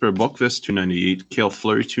 Jesper Boqvist, 298. Cale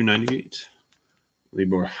Fleury, 298.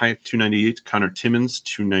 Libor Hyatt, 298. Connor Timmins,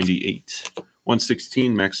 298.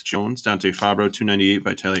 116, Max Jones. Dante Fabro, 298.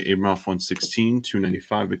 Vitaly Abramov, 116.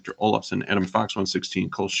 295, Victor Olofsson. Adam Fox, 116.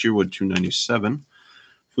 Cole Shearwood, 297.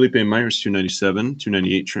 Felipe Myers, 297.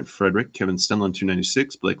 298, Trent Frederick. Kevin Stenlund,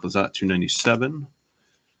 296. Blake Lizotte, 297.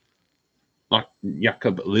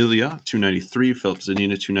 Jakob Lilia, 293. Philip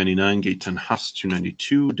Zadina, 299. Gaetan Haas,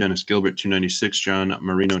 292. Dennis Gilbert, 296. John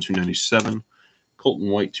Marino, 297. Colton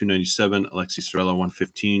White, 297. Alexi Sorella,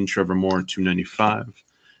 115. Trevor Moore, 295.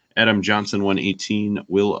 Adam Johnson, 118.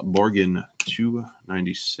 Will Borgen,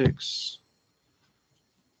 296.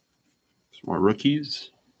 Some more rookies.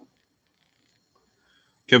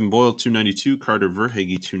 Kevin Boyle, 292. Carter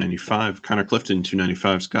Verhage, 295. Connor Clifton,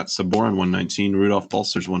 295. Scott Saborin, 119. Rudolph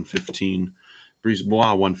Balcers, 115. Breeze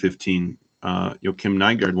Bois, 115. Joachim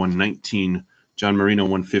Nygaard, 119. John Marino,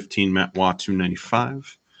 115. Matt Waugh,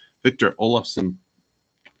 295. Victor Olofsson,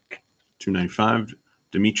 295.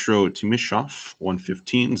 Dmitro Timishov,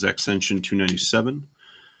 115. Zach Sension, 297.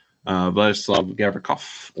 Vladislav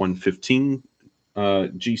Gavrikov, 115.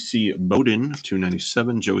 GC Bowden,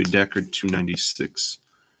 297. Joey Deckard, 296.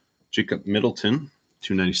 Jacob Middleton,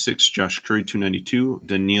 296. Josh Curry, 292.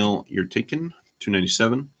 Daniil Yurtakin,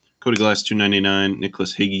 297. Cody Glass, 299.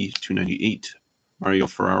 Nicholas Hagee, 298. Mario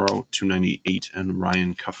Ferraro, 298. And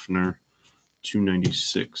Ryan Kuffner,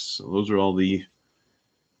 296. So those are all the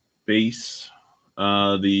base.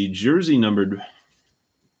 The jersey numbered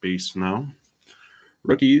base now.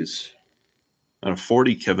 Rookies, out of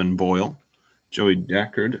 40, Kevin Boyle. Joey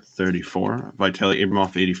Deckard, 34. Vitaly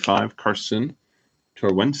Abramov, 85. Carson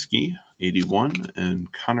Torwensky, 81.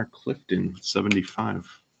 And Connor Clifton,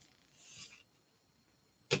 75.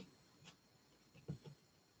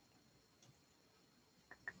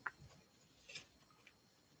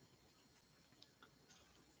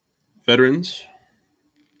 Veterans.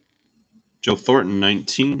 Joe Thornton,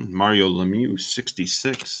 19. Mario Lemieux,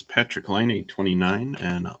 66. Patrick Laine, 29.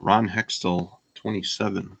 And Ron Hextall,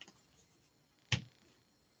 27.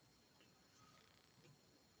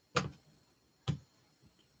 All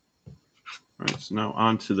right, so now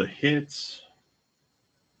on to the hits.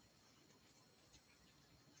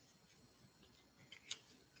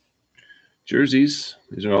 Jerseys,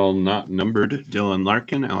 these are all not numbered. Dylan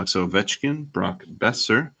Larkin, Alex Ovechkin, Brock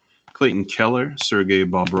Besser, Clayton Keller, Sergei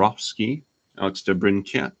Bobrovsky, Alex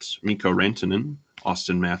DeBrincat, Mikko Rantanen,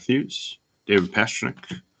 Austin Matthews, David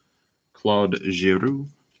Pastrnak, Claude Giroux,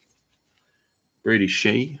 Brady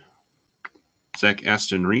Shea, Zach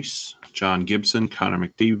Aston Reese, John Gibson, Connor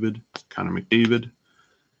McDavid,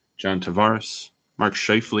 John Tavares, Mark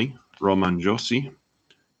Scheifele, Roman Josi,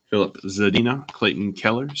 Philip Zadina, Clayton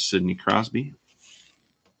Keller, Sidney Crosby.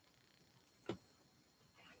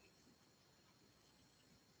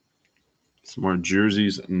 Some more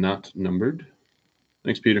jerseys not numbered.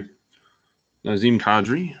 Thanks, Peter. Nazem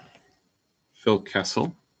Kadri, Phil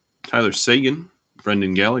Kessel, Tyler Seguin,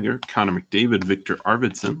 Brendan Gallagher, Connor McDavid, Victor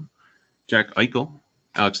Arvidsson, Jack Eichel,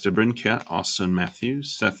 Alex DeBrincat, Austin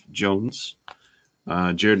Matthews, Seth Jones,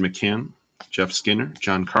 Jared McCann, Jeff Skinner,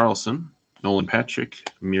 John Carlson, Nolan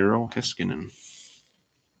Patrick, Miro Heiskanen.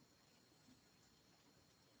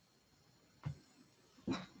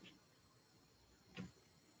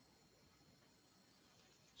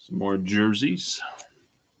 Some more jerseys.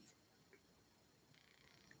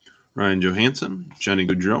 Ryan Johansson, Johnny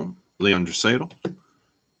Gaudreau, Leon Draisaitl,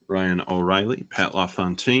 Ryan O'Reilly, Pat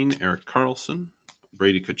LaFontaine, Erik Karlsson,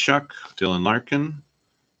 Brady Tkachuk, Dylan Larkin,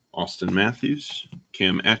 Austin Matthews,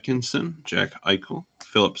 Cam Atkinson, Jack Eichel,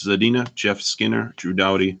 Philip Zadina, Jeff Skinner, Drew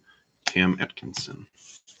Doughty, Cam Atkinson.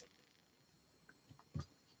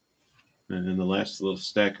 And then the last little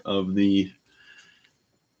stack of the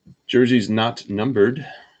jerseys not numbered.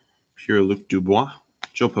 Pierre-Luc Dubois,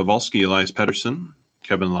 Joe Pavelski, Elias Pettersson,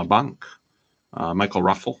 Kevin Labanc, Michael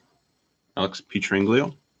Ruffalo, Alex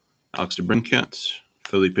Pietrangelo, Alex DeBrincat,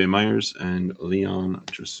 Felipe Myers, and Leon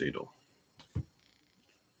Draisaitl.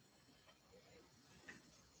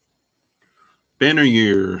 Banner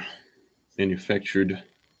year manufactured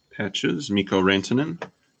patches: Mikko Rantanen,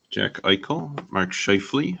 Jack Eichel, Mark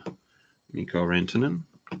Scheifele, Mikko Rantanen,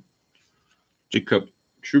 Jacob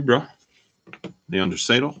Trouba, Leon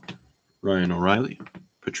Draisaitl, Ryan O'Reilly,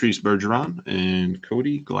 Patrice Bergeron, and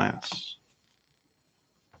Cody Glass.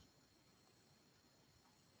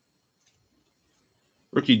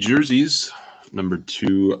 Rookie jerseys, numbered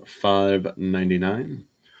to 599.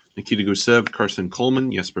 Nikita Gusev, Carson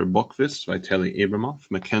Coleman, Jesper Boqvist, Vitaly Abramov,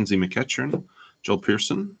 Mackenzie McEachern, Joel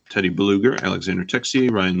Pearson, Teddy Bluger, Alexander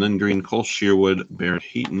Texier, Ryan Lindgren, Cole Shearwood, Barrett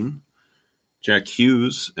Hayton, Jack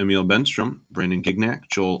Hughes, Emil Benstrom, Brandon Gignac,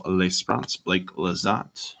 Joel Lesprance, Blake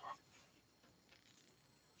Lizotte.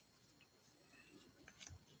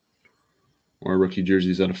 More rookie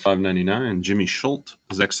jerseys out of 599. Jimmy Schultz,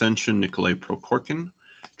 Zach Sension, Nikolai Prokhorkin,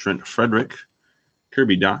 Trent Frederick,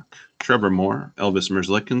 Kirby Dach, Trevor Moore, Elvis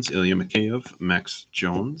Merzlikins, Ilya Mikheyev, Max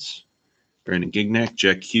Jones, Brandon Gignac,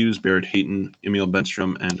 Jack Hughes, Barrett Hayton, Emil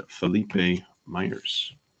Benstrom, and Felipe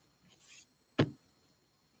Myers.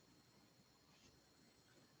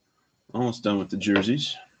 Almost done with the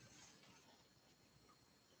jerseys.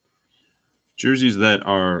 Jerseys that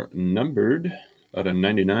are numbered out of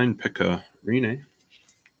 99, Pekka Rinne.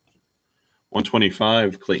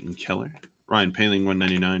 125, Clayton Keller. Ryan Poehling,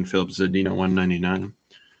 199. Philip Zadina, 199.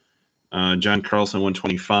 John Carlson,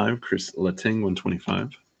 125. Chris Letang,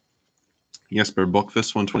 125. Jesper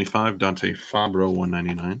Boqvist, 125. Dante Fabro,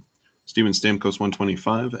 199. Steven Stamkos,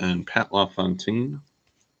 125. And Pat LaFontaine,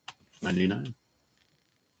 99.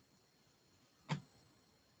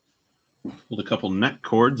 Pulled a couple net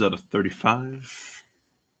cords out of 35.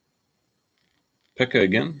 Pekka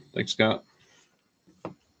again. Thanks, Scott.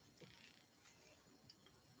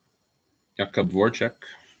 Jakub Voracek.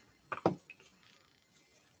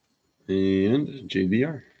 And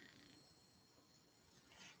JVR.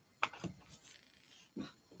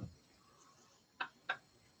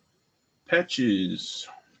 Patches.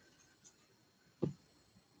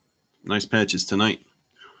 Nice patches tonight.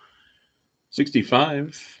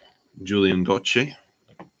 65, Julian Gauthier.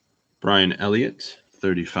 Brian Elliott,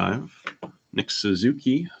 35. Nick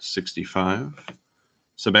Suzuki, 65.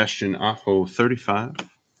 Sebastian Aho, 35.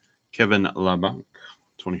 Kevin Labanc,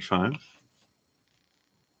 25.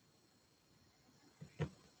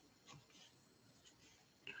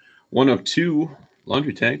 One of two,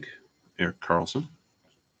 laundry tag, Erik Karlsson.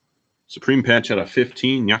 Supreme patch out of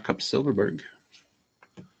 15, Jakob Silfverberg.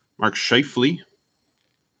 Mark Scheifele,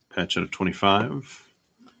 patch out of 25.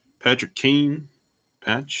 Patrick Kane,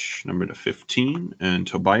 patch, number to 15, and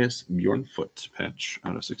Tobias Bjornfoot patch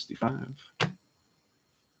out of 65.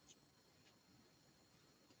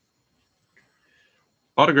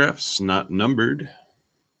 Autographs not numbered.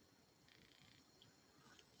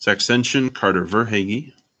 Zach Sension, Carter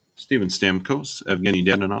Verhaeghe, Steven Stamkos, Evgeny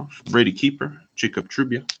Dadonov, Brady Keeper, Jacob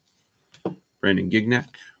Trubia, Brandon Gignac,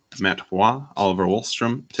 Matt Roy, Oliver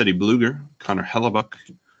Wahlstrom, Teddy Bluger, Connor Hellebuck,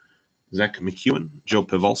 Zach McEwen, Joe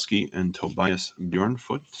Pavelski, and Tobias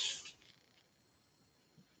Bjornfoot.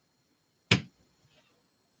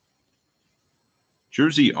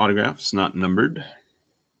 Jersey autographs not numbered.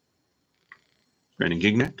 Brandon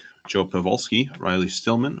Gignac, Joe Pavelski, Riley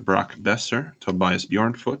Stillman, Brock Besser, Tobias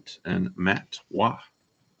Bjornfoot, and Matt Roy.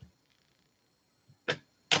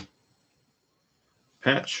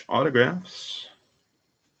 Patch autographs.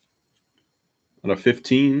 Out of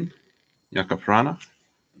 15, Jakub Vrana,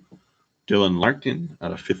 Dylan Larkin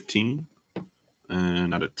out of 15,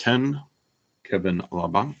 and out of 10, Kevin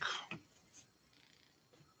Labanc.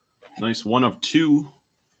 Nice 1 of 2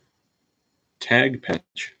 tag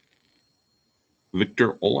patch,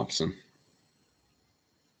 Victor Olofsson.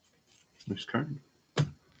 Nice card. Just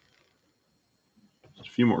a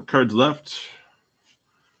few more cards left.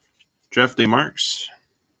 Draft day marks,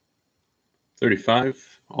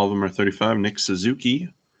 35. All of them are 35. Nick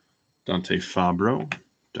Suzuki, Dante Fabro,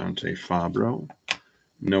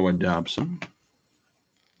 Noah Dobson,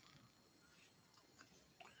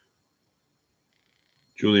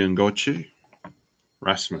 Julian Gauthier,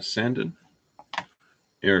 Rasmus Sandin,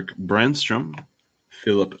 Eric Brandstrom,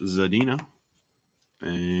 Philip Zadina,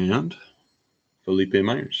 and Felipe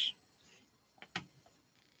Myers.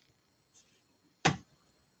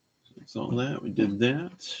 That's all that. We did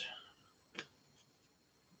that.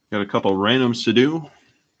 Got a couple randoms to do.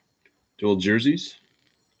 Dual jerseys.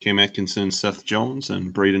 Cam Atkinson, Seth Jones,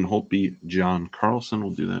 and Braden Holtby, John Carlson.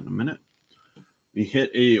 We'll do that in a minute. We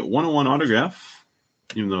hit a 101 autograph,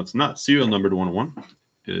 even though it's not serial numbered 101.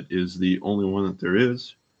 It is the only one that there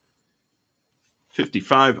is.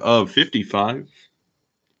 55 of 55.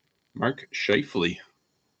 Mark Scheifele.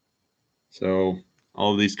 So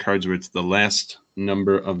all of these cards where it's the last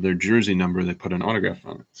number of their jersey number, they put an autograph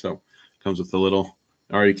on it. So it comes with a little,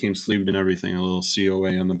 already came sleeved and everything, a little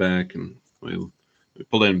COA on the back, and we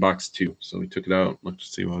pulled it in box 2. So we took it out, looked to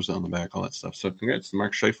see what was on the back, all that stuff. So congrats to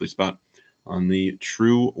Mark Scheifele spot on the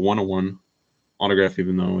true 101 autograph,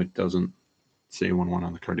 even though it doesn't say 101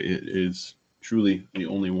 on the card. It is truly the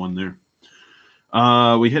only one there.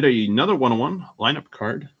 We hit another 101 lineup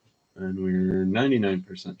card, and we're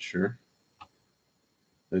 99% sure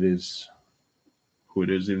that is who it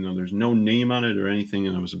is, even though there's no name on it or anything,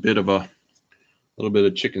 and it was a little bit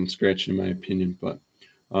of chicken scratch in my opinion. But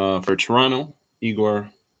for Toronto, Igor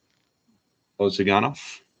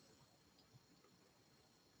Oziganov.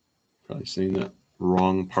 Probably saying that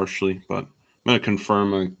wrong partially, but I'm going to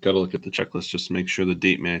confirm. I got to look at the checklist just to make sure the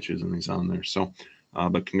date matches and he's on there. So,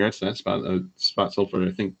 but congrats to that spot. Spot sold for,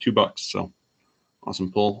 I think, $2. So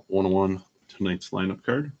awesome pull. 101 tonight's lineup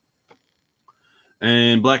card.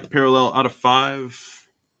 And black parallel out of 5.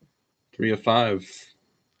 3 of 5.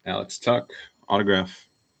 Alex Tuck autograph.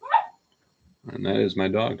 And that is my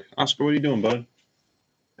dog. Oscar, what are you doing, bud?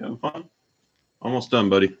 Having fun? Almost done,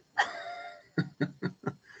 buddy.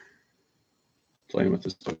 Playing with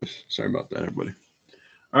this toys. Sorry about that, everybody.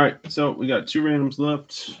 All right, so we got 2 randoms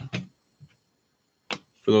left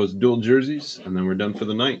for those dual jerseys, and then we're done for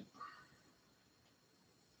the night.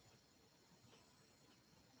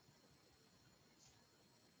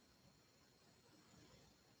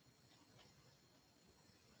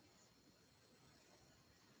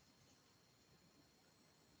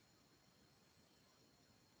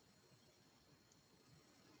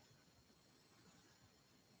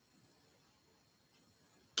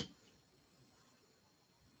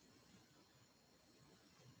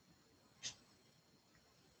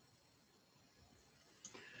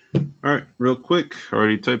 All right, real quick,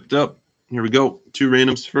 already typed up. Here we go. 2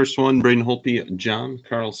 randoms. First one, Braden Holtby, John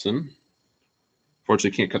Carlson.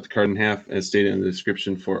 Fortunately, can't cut the card in half, as stated in the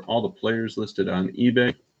description for all the players listed on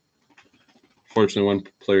eBay. Fortunately, one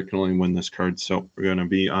player can only win this card, so we're going to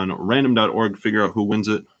be on random.org, figure out who wins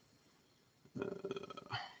it.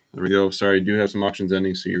 There we go. Sorry, I do have some auctions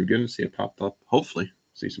ending, so you're going to see it pop up. Hopefully,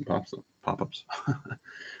 see some pop-ups.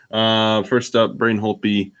 First up, Braden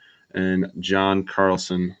Holtby and John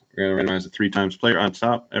Carlson. We're going to randomize it 3 times. Player on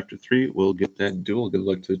top. After 3, we'll get that duel. Good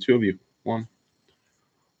luck to the 2 of you. 1,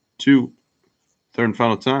 2, third and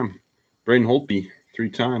final time. Braden Holtby, 3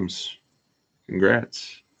 times.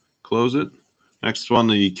 Congrats. Close it. Next one,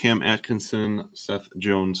 the Cam Atkinson, Seth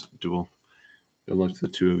Jones duel. Good luck to the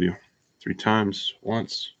 2 of you. 3 times.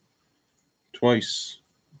 Once, twice,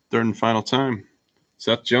 third and final time.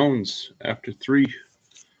 Seth Jones after 3.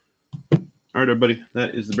 All right, everybody.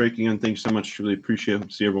 That is the breaking end. Thanks so much. Really appreciate it. Hope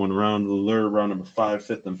to see everyone around. The Lure, round number 5,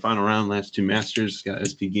 5th and final round. Last 2 Masters. Got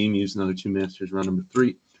SP Game Use, another 2 Masters, round number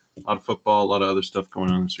 3. A lot of football, a lot of other stuff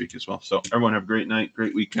going on this week as well. So everyone have a great night,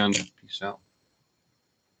 great weekend. Peace out.